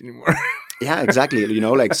to change anymore. Yeah, exactly.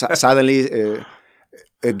 Like suddenly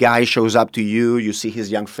a guy shows up to you, you see his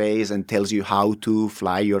young face and tells you how to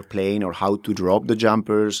fly your plane or how to drop the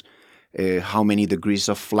jumpers, how many degrees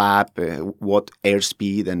of flap, what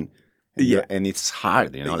airspeed, and Yeah. And it's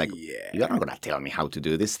hard, you know, like, you're not going to tell me how to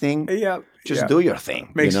do this thing. Yeah. Just do your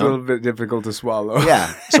thing. Makes you it know? a little bit difficult to swallow.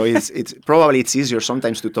 Yeah. So it's probably it's easier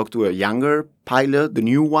sometimes to talk to a younger pilot, the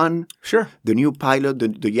new one. Sure. The new pilot,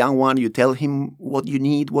 the young one, you tell him what you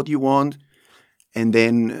need, what you want. And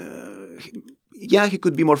then, he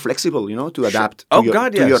could be more flexible, you know, to adapt to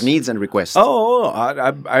your needs and requests.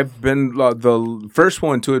 I've been the first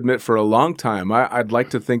one to admit for a long time. I'd like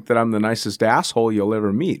to think that I'm the nicest asshole you'll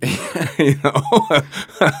ever meet. You know,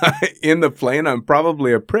 in the plane, I'm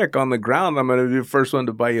probably a prick. On the ground, I'm going to be the first one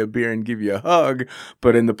to buy you a beer and give you a hug.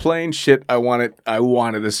 But in the plane, shit, I want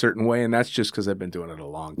it a certain way, and that's just because I've been doing it a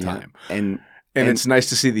long time. Yeah. And it's nice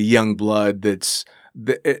to see the young blood.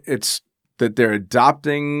 That they're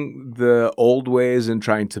adopting the old ways and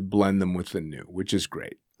trying to blend them with the new, which is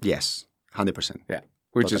great. Yes, 100%. Yeah,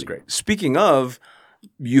 which Totally. is great. Speaking of,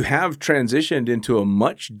 you have transitioned into a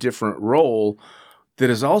much different role that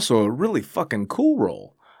is also a really fucking cool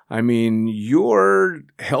role. I mean, you're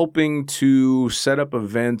helping to set up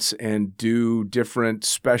events and do different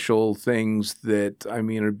special things that, I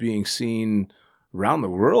mean, are being seen around the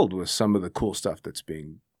world with some of the cool stuff that's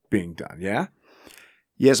being done, yeah?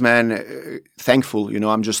 Yes, man. Thankful. You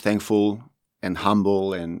know, I'm just thankful and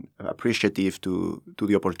humble and appreciative to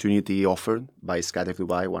the opportunity offered by Skydive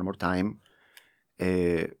Dubai one more time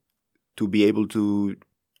to be able to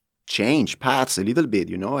change paths a little bit,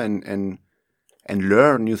 you know, and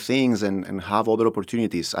learn new things and have other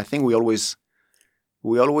opportunities. I think we always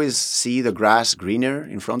see the grass greener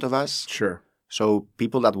in front of us. Sure. So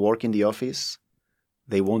people that work in the office,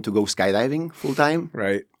 they want to go skydiving full time.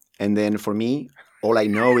 Right. And then for me, all I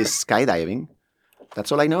know is skydiving.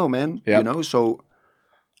 That's all I know, man. Yep. You know, so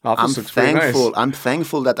Office looks pretty thankful. nice. I'm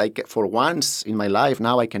thankful that for once in my life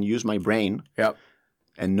now I can use my brain. Yep.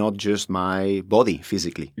 And not just my body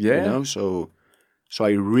physically. Yeah. You know, so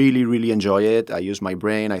I really, really enjoy it. I use my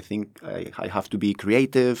brain. I think I have to be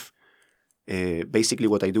creative. Basically,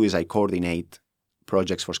 what I do is I coordinate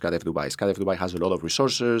projects for Skydive Dubai. Skydive Dubai has a lot of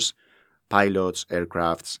resources, pilots,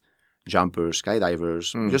 aircrafts, jumpers,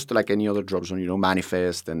 skydivers, just like any other drop zone, you know,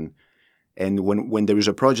 manifest. And when there is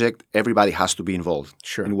a project, everybody has to be involved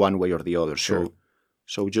in one way or the other. Sure.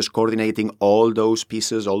 So just coordinating all those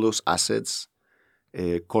pieces, all those assets,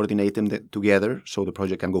 coordinate them together so the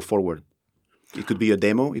project can go forward. It could be a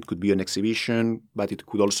demo, it could be an exhibition, but it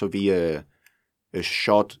could also be a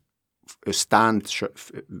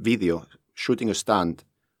video, shooting a stand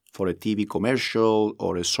for a TV commercial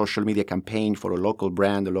or a social media campaign for a local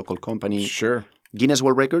brand, a local company. Sure. Guinness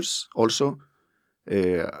World Records also.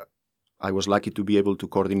 I was lucky to be able to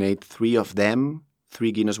coordinate 3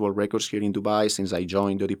 Guinness World Records here in Dubai since I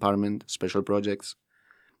joined the department, special projects.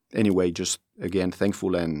 Anyway, just again,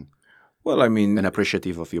 thankful and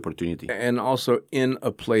appreciative of the opportunity. And also in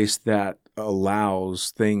a place that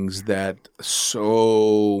allows things that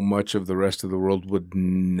so much of the rest of the world would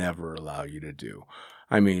never allow you to do.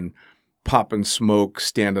 I mean, popping smoke,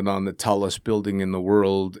 standing on the tallest building in the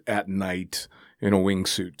world at night in a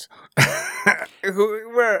wingsuit.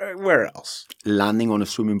 Where else? Landing on a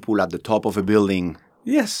swimming pool at the top of a building.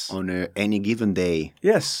 Yes. On any given day.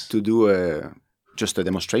 Yes. To do just a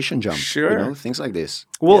demonstration jump. Sure. You know, things like this.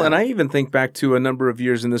 Well, and I even think back to a number of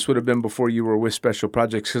years, and this would have been before you were with Special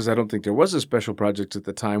Projects, because I don't think there was a Special Projects at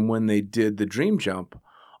the time, when they did the Dream Jump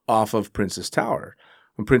off of Princess Tower.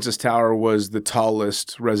 And Princess Tower was the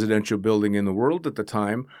tallest residential building in the world at the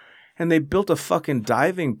time, and they built a fucking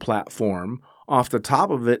diving platform off the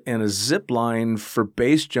top of it and a zip line for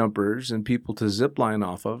base jumpers and people to zip line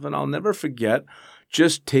off of. And I'll never forget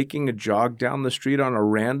just taking a jog down the street on a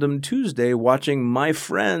random Tuesday, watching my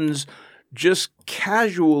friends just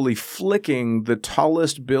casually flicking the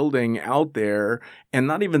tallest building out there and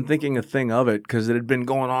not even thinking a thing of it because it had been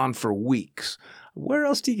going on for weeks. Where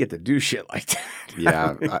else do you get to do shit like that?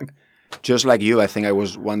 Yeah. Just like you, I think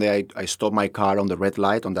one day I stopped my car on the red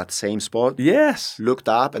light on that same spot. Yes. Looked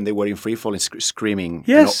up and they were in free fall and screaming.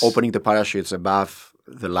 Yes. You know, opening the parachutes above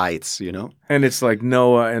the lights, you know? And it's like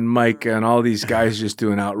Noah and Mike and all these guys just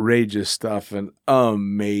doing outrageous stuff and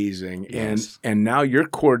amazing. Yes. And now you're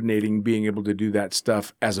coordinating being able to do that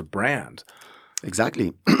stuff as a brand.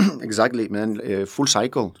 Exactly. Exactly, man. Full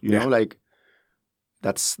cycle, you know, like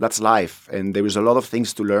that's life. And there is a lot of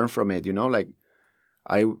things to learn from it, you know, like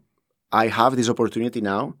I have this opportunity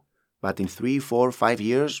now, but in 3, 4, 5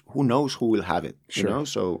 years, who knows who will have it, you know?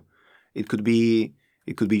 So it could be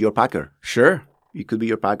your Packer. Sure. It could be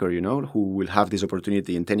your Packer, you know, who will have this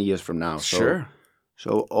opportunity in 10 years from now. So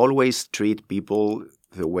always treat people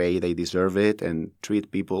the way they deserve it and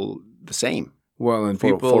treat people the same. Well, and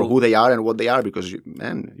for who they are and what they are, because,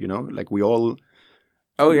 man, you know, like we all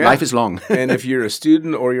Oh, yeah. Life is long. And if you're a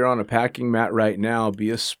student or you're on a packing mat right now,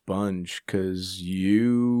 be a sponge because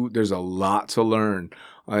there's a lot to learn.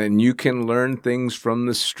 And you can learn things from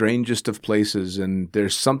the strangest of places. And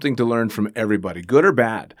there's something to learn from everybody, good or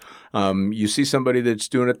bad. You see somebody that's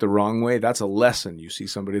doing it the wrong way, that's a lesson. You see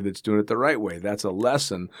somebody that's doing it the right way, that's a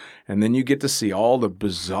lesson. And then you get to see all the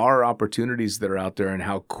bizarre opportunities that are out there and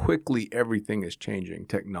how quickly everything is changing,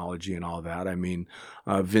 technology and all that. I mean,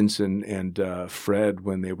 Vincent and Fred,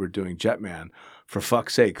 when they were doing Jetman, for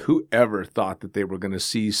fuck's sake, whoever thought that they were going to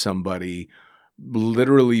see somebody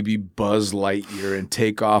literally be Buzz Lightyear and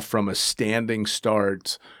take off from a standing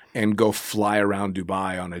start and go fly around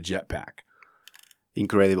Dubai on a jetpack?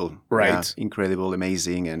 Incredible. Right. Yeah, incredible,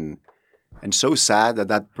 amazing, and so sad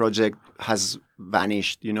that project has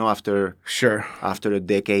vanished, after a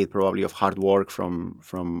decade probably of hard work from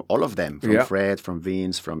all of them, from Fred, from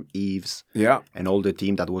Vince, from Yves, and all the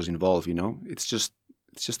team that was involved, It's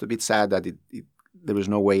just a bit sad that there is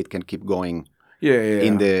no way it can keep going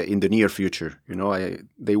in the near future.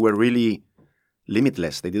 They were really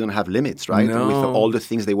limitless. They didn't have limits, right? No. With all the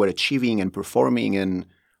things they were achieving and performing and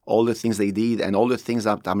all the things they did and all the things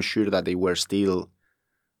that I'm sure that they were still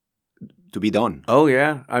to be done. Oh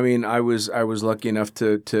yeah, I mean, I was lucky enough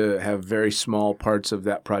to have very small parts of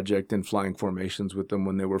that project in flying formations with them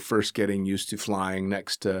when they were first getting used to flying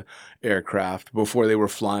next to aircraft, before they were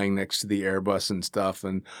flying next to the Airbus and stuff.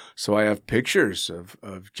 And so I have pictures of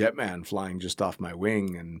Jetman flying just off my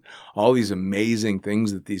wing and all these amazing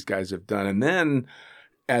things that these guys have done. And then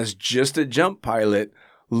as just a jump pilot,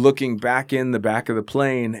 looking back in the back of the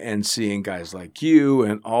plane and seeing guys like you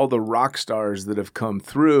and all the rock stars that have come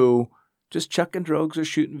through, just chucking drogues or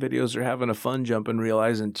shooting videos or having a fun jump and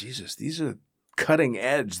realizing, Jesus, these are cutting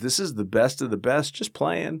edge. This is the best of the best. Just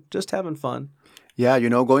playing, just having fun. Yeah,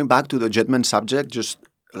 going back to the Jetman subject, just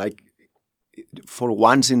like for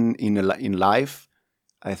once in life,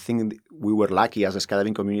 I think we were lucky as a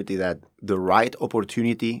skydiving community that the right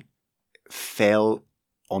opportunity fell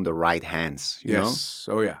on the right hands. You know?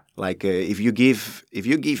 Oh yeah. Like if you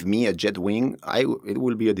give me a jet wing, it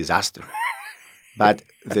will be a disaster. But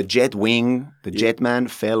the jet wing, the Jetman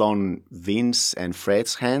fell on Vince and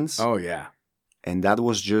Fred's hands. Oh yeah. And that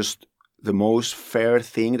was just the most fair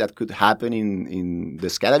thing that could happen in the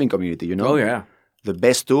skydiving community. Oh yeah. The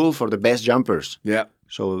best tool for the best jumpers. Yeah.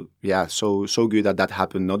 So yeah, so good that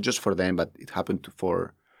happened, not just for them, but it happened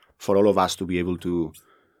for all of us to be able to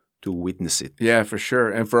witness it. Yeah, for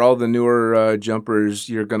sure. And for all the newer jumpers,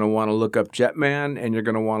 you're going to want to look up Jetman and you're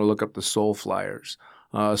going to want to look up the Soul Flyers.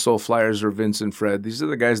 Soul Flyers are Vince and Fred. These are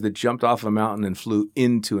the guys that jumped off a mountain and flew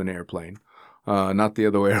into an airplane, not the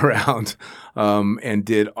other way around, and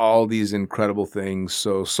did all these incredible things.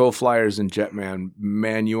 So Soul Flyers and Jetman,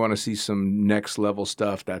 man, you want to see some next level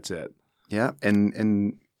stuff, that's it. Yeah,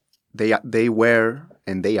 and they were,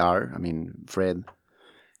 and they are, I mean, Fred,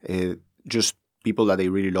 just people that they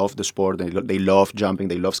really love the sport. They love jumping.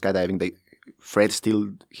 They love skydiving. Fred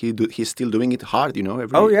he's still doing it hard.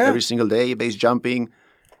 Every single day, base jumping,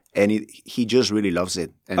 and he just really loves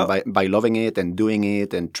it. And by loving it and doing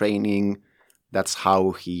it and training, that's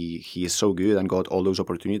how he is so good and got all those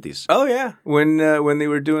opportunities. Oh yeah, when they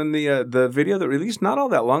were doing the video that released not all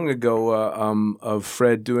that long ago of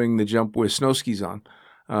Fred doing the jump with snow skis on,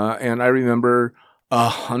 and I remember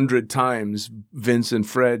 100 times Vince and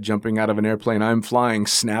Fred jumping out of an airplane I'm flying,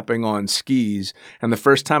 snapping on skis. And the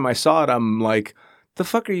first time I saw it, I'm like, the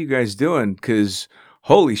fuck are you guys doing? Because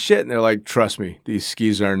holy shit. And they're like, trust me, these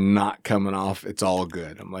skis are not coming off. It's all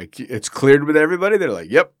good. I'm like, it's cleared with everybody? They're like,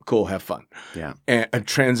 yep, cool, have fun. Yeah. And a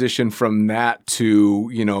transition from that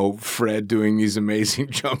to, Fred doing these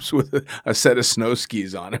amazing jumps with a set of snow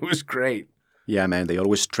skis on. It was great. Yeah, man, they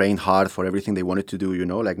always trained hard for everything they wanted to do,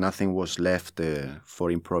 like nothing was left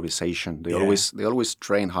for improvisation. They always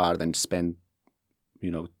train hard and spend,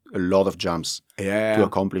 a lot of jumps to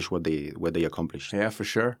accomplish what they accomplished. Yeah, for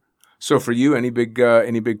sure. So for you, any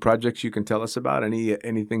big projects you can tell us about?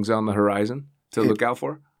 Any things on the horizon to look out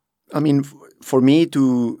for? I mean, for me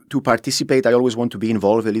to participate, I always want to be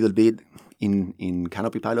involved a little bit in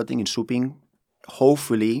canopy piloting, in souping.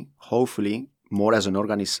 Hopefully, more as an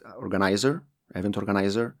organizer. Event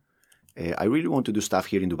organizer. I really want to do stuff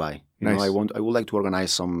here in Dubai. Nice. I would like to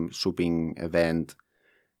organize some souping event,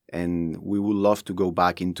 and we would love to go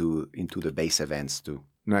back into the base events too.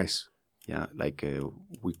 Nice. Yeah, like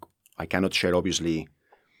I cannot share obviously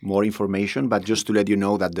more information, but just to let you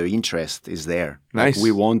know that the interest is there. Nice. Like,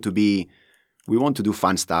 we want to do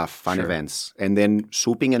fun stuff, fun Sure. events, and then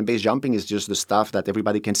souping and base jumping is just the stuff that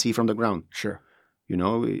everybody can see from the ground. Sure.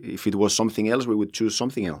 If it was something else, we would choose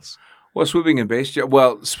something else. Well, swooping and base jump.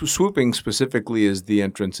 Well, swooping specifically is the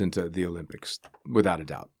entrance into the Olympics, without a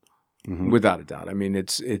doubt. Without a doubt. I mean,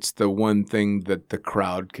 it's the one thing that the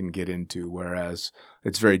crowd can get into, whereas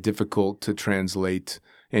it's very difficult to translate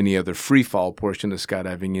any other free fall portion of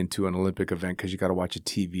skydiving into an Olympic event because you got to watch a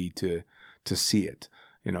TV to see it.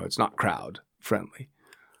 You know, it's not crowd friendly.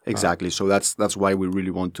 Exactly. So that's why we really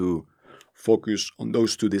want to focus on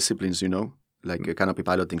those two disciplines, you know, like canopy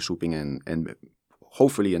piloting, swooping, and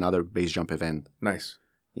hopefully another base jump event. Nice.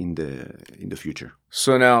 In the future.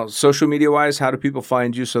 So now, social media wise, how do people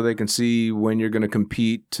find you so they can see when you're going to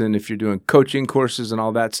compete, and if you're doing coaching courses and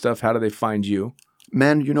all that stuff, how do they find you?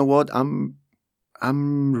 Man, you know what? I'm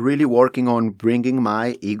really working on bringing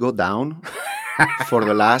my ego down for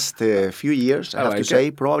the last few years. I have to say,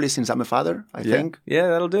 probably since I'm a father. I think. Yeah,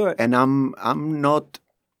 that'll do it. And I'm not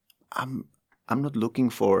looking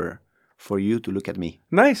for you to look at me.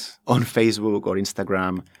 Nice. On Facebook or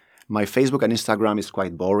Instagram. My Facebook and Instagram is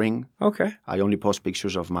quite boring. Okay. I only post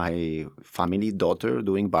pictures of my family, daughter,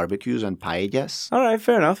 doing barbecues and paellas. All right,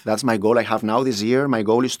 fair enough. That's my goal I have now this year. My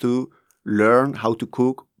goal is to learn how to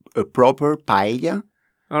cook a proper paella.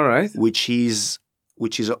 All right. Which is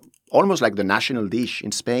almost like the national dish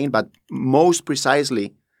in Spain, but most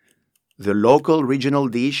precisely the local regional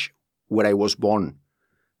dish where I was born,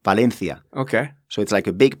 Valencia. Okay. So it's like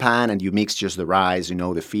a big pan and you mix just the rice, you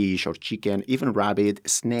know, the fish or chicken, even rabbit,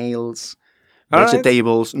 snails,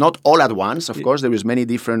 vegetables. Right. Not all at once, of course. There is many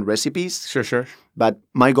different recipes. Sure. But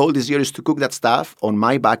my goal this year is to cook that stuff on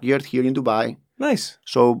my backyard here in Dubai. Nice.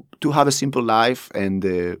 So to have a simple life, and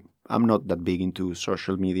I'm not that big into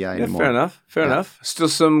social media anymore. Fair enough. Still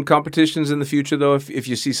some competitions in the future, though. If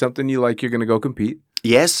you see something you like, you're going to go compete.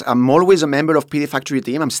 Yes, I'm always a member of PD Factory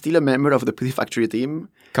team. I'm still a member of the PD Factory team.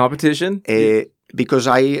 Competition? Because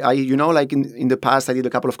I you know, like in the past, I did a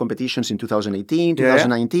couple of competitions in 2018,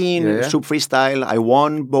 2019, Soup Freestyle. I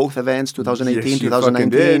won both events, 2018,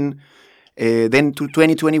 2019. Then to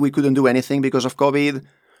 2020, we couldn't do anything because of COVID.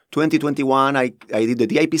 2021, I did the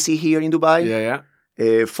DIPC here in Dubai.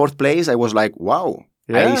 Fourth place, I was like, wow,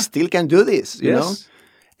 I still can do this, you know?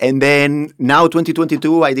 And then now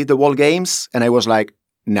 2022, I did the World Games, and I was like,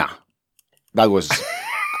 nah, that was...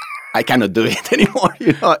 I cannot do it anymore,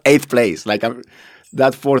 you know, 8th place. Like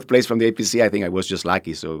that 4th place from the APC, I think I was just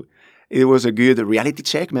lucky. So it was a good reality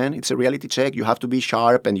check, man. It's a reality check. You have to be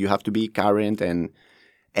sharp and you have to be current,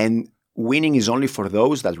 and winning is only for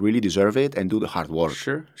those that really deserve it and do the hard work.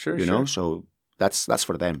 Sure. You know, so that's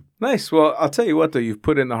for them. Nice. Well, I'll tell you what, though, you've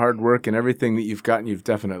put in the hard work, and everything that you've gotten, you've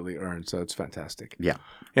definitely earned. So it's fantastic. Yeah.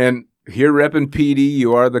 And here repping PD,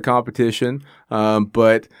 you are the competition,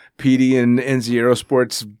 but PD and NZ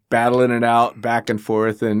Aerosports battling it out back and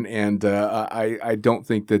forth, and I don't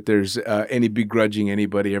think that there's any begrudging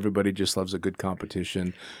anybody. Everybody just loves a good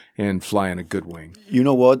competition and flying a good wing. You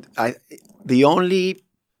know what? The only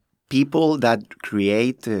people that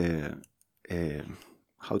create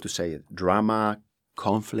how to say it, drama,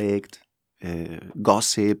 conflict,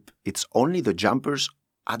 gossip, it's only the jumpers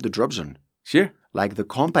at the drop zone. Sure. Like the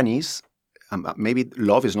companies, maybe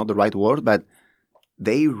love is not the right word, but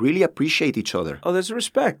they really appreciate each other. Oh, there's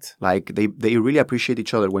respect. Like they really appreciate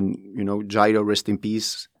each other. When, you know, Jairo, rest in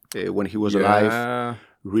peace, when he was alive,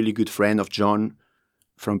 really good friend of John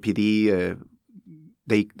from PD.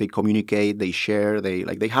 They communicate, they share,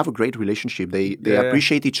 they have a great relationship. They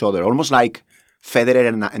appreciate each other, almost like Federer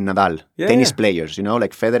and Nadal, tennis players, you know,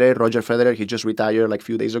 like Roger Federer, he just retired like a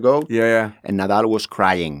few days ago. And Nadal was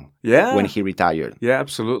crying when he retired. Yeah,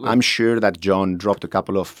 absolutely. I'm sure that John dropped a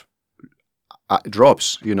couple of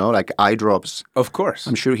drops, you know, like eye drops. Of course.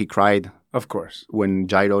 I'm sure he cried. Of course. When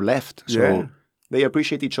Jairo left. So they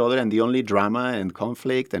appreciate each other, and the only drama and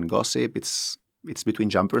conflict and gossip, it's between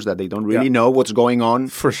jumpers that they don't really know what's going on.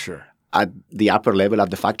 For sure. At the upper level at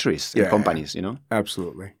the factories and companies, you know?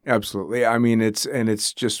 Absolutely. I mean,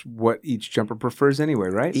 it's just what each jumper prefers anyway,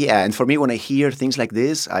 right? Yeah, and for me, when I hear things like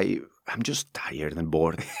this, I'm just tired and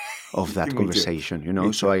bored of that conversation, you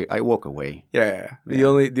know? So I walk away. Yeah.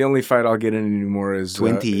 The only fight I'll get in anymore is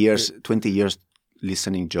 20 years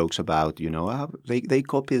listening jokes about, you know, they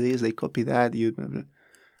copy this, they copy that.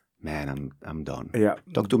 Man, I'm done. Yeah.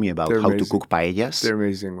 Talk to me about how to cook paellas. They're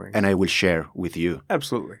amazing wings. And I will share with you.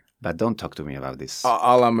 Absolutely. But don't talk to me about this.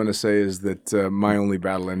 All I'm going to say is that my only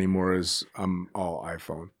battle anymore is I'm all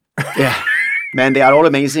iPhone. Yeah. Man, they are all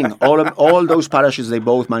amazing. All those parachutes they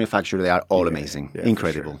both manufacture, they are all amazing. Yeah,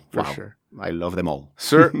 incredible. For sure. I love them all.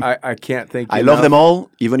 Sir, I can't thank you I love enough. them all,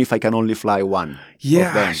 even if I can only fly one Yeah,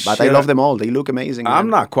 of them. But I shit. love them all. They look amazing. I'm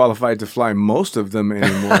man. not qualified to fly most of them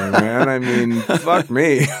anymore, man. I mean, fuck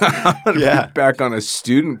me. I'm going to Yeah. be back on a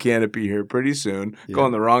student canopy here pretty soon,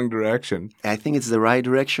 going the wrong direction. I think it's the right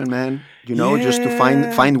direction, man. You know, just to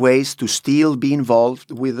find ways to still be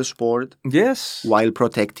involved with the sport Yes. while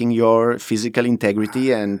protecting your physical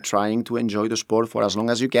integrity and trying to enjoy the sport for as long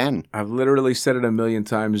as you can. I've literally said it a million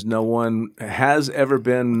times. No one has ever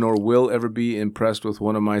been nor will ever be impressed with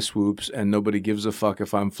one of my swoops, and nobody gives a fuck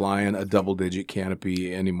if I'm flying a double-digit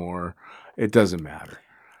canopy anymore. It doesn't matter.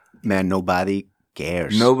 Man, nobody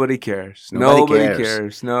cares. Nobody cares. Nobody cares.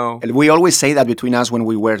 cares. No. And we always say that between us when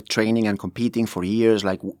we were training and competing for years,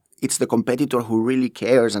 like it's the competitor who really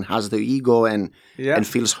cares and has the ego and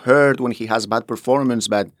feels hurt when he has bad performance,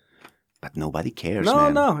 but nobody cares,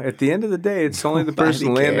 man. No. At the end of the day, it's only the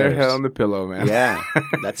person laying their head on the pillow, man. Yeah,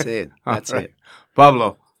 that's it. That's it.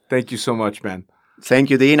 Pablo, thank you so much, man.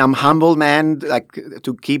 Thank you, Dean. I'm humbled, man, like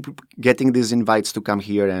to keep getting these invites to come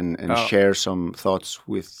here and share some thoughts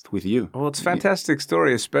with you. Well, it's a fantastic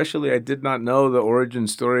story, especially I did not know the origin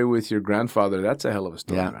story with your grandfather. That's a hell of a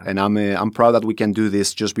story, Yeah, man. and I'm proud that we can do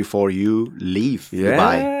this just before you leave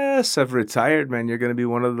Dubai. Yes, I've retired, man. You're going to be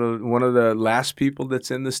one of the last people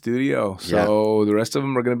that's in the studio. So the rest of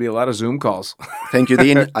them are going to be a lot of Zoom calls. Thank you,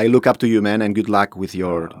 Dean. I look up to you, man, and good luck with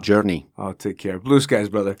your journey. I'll take care. Blue skies,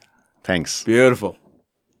 brother. Thanks. Beautiful.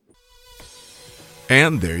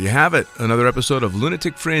 And there you have it. Another episode of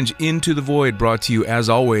Lunatic Fringe Into the Void, brought to you as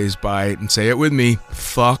always by, and say it with me,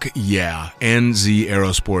 fuck yeah, NZ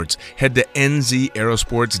Aerosports. Head to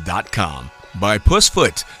nzaerosports.com. By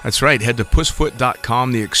Pussfoot. That's right, head to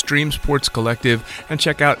pussfoot.com, the extreme sports collective, and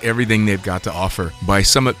check out everything they've got to offer. By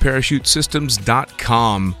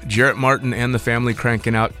summitparachutesystems.com. Jarrett Martin and the family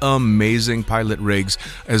cranking out amazing pilot rigs,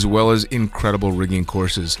 as well as incredible rigging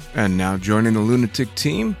courses. And now joining the Lunatic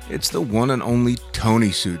team, it's the one and only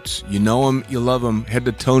Tony Suits. You know him, you love him. Head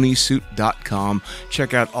to tonysuit.com.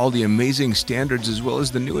 Check out all the amazing standards, as well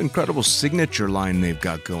as the new incredible signature line they've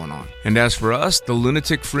got going on. And as for us, the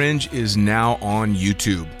Lunatic Fringe is now on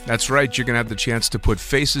YouTube. That's right, you're going to have the chance to put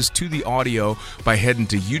faces to the audio by heading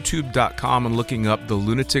to youtube.com and looking up the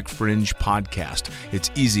Lunatic Fringe podcast. It's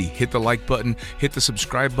easy. Hit the like button, hit the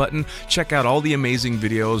subscribe button, check out all the amazing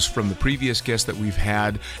videos from the previous guests that we've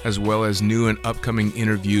had, as well as new and upcoming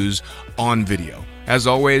interviews on video. As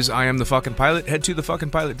always, I am The Fucking Pilot. Head to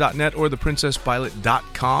thefuckingpilot.net or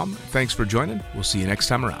theprincesspilot.com. Thanks for joining. We'll see you next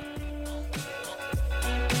time around.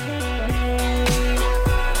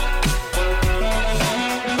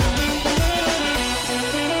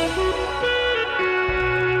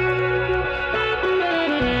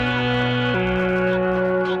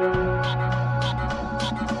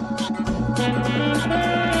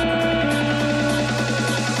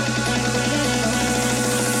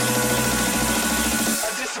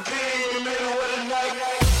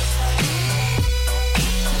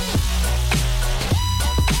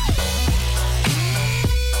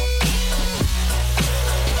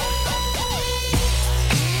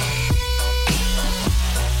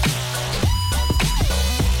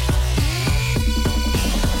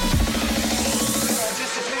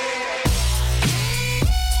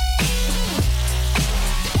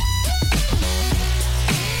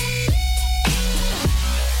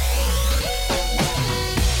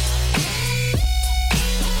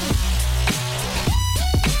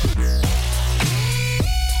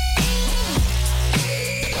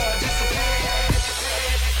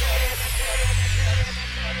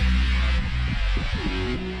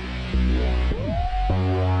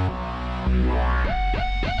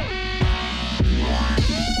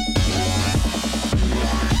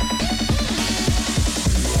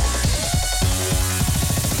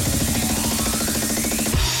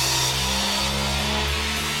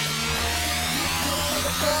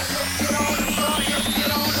 Get on.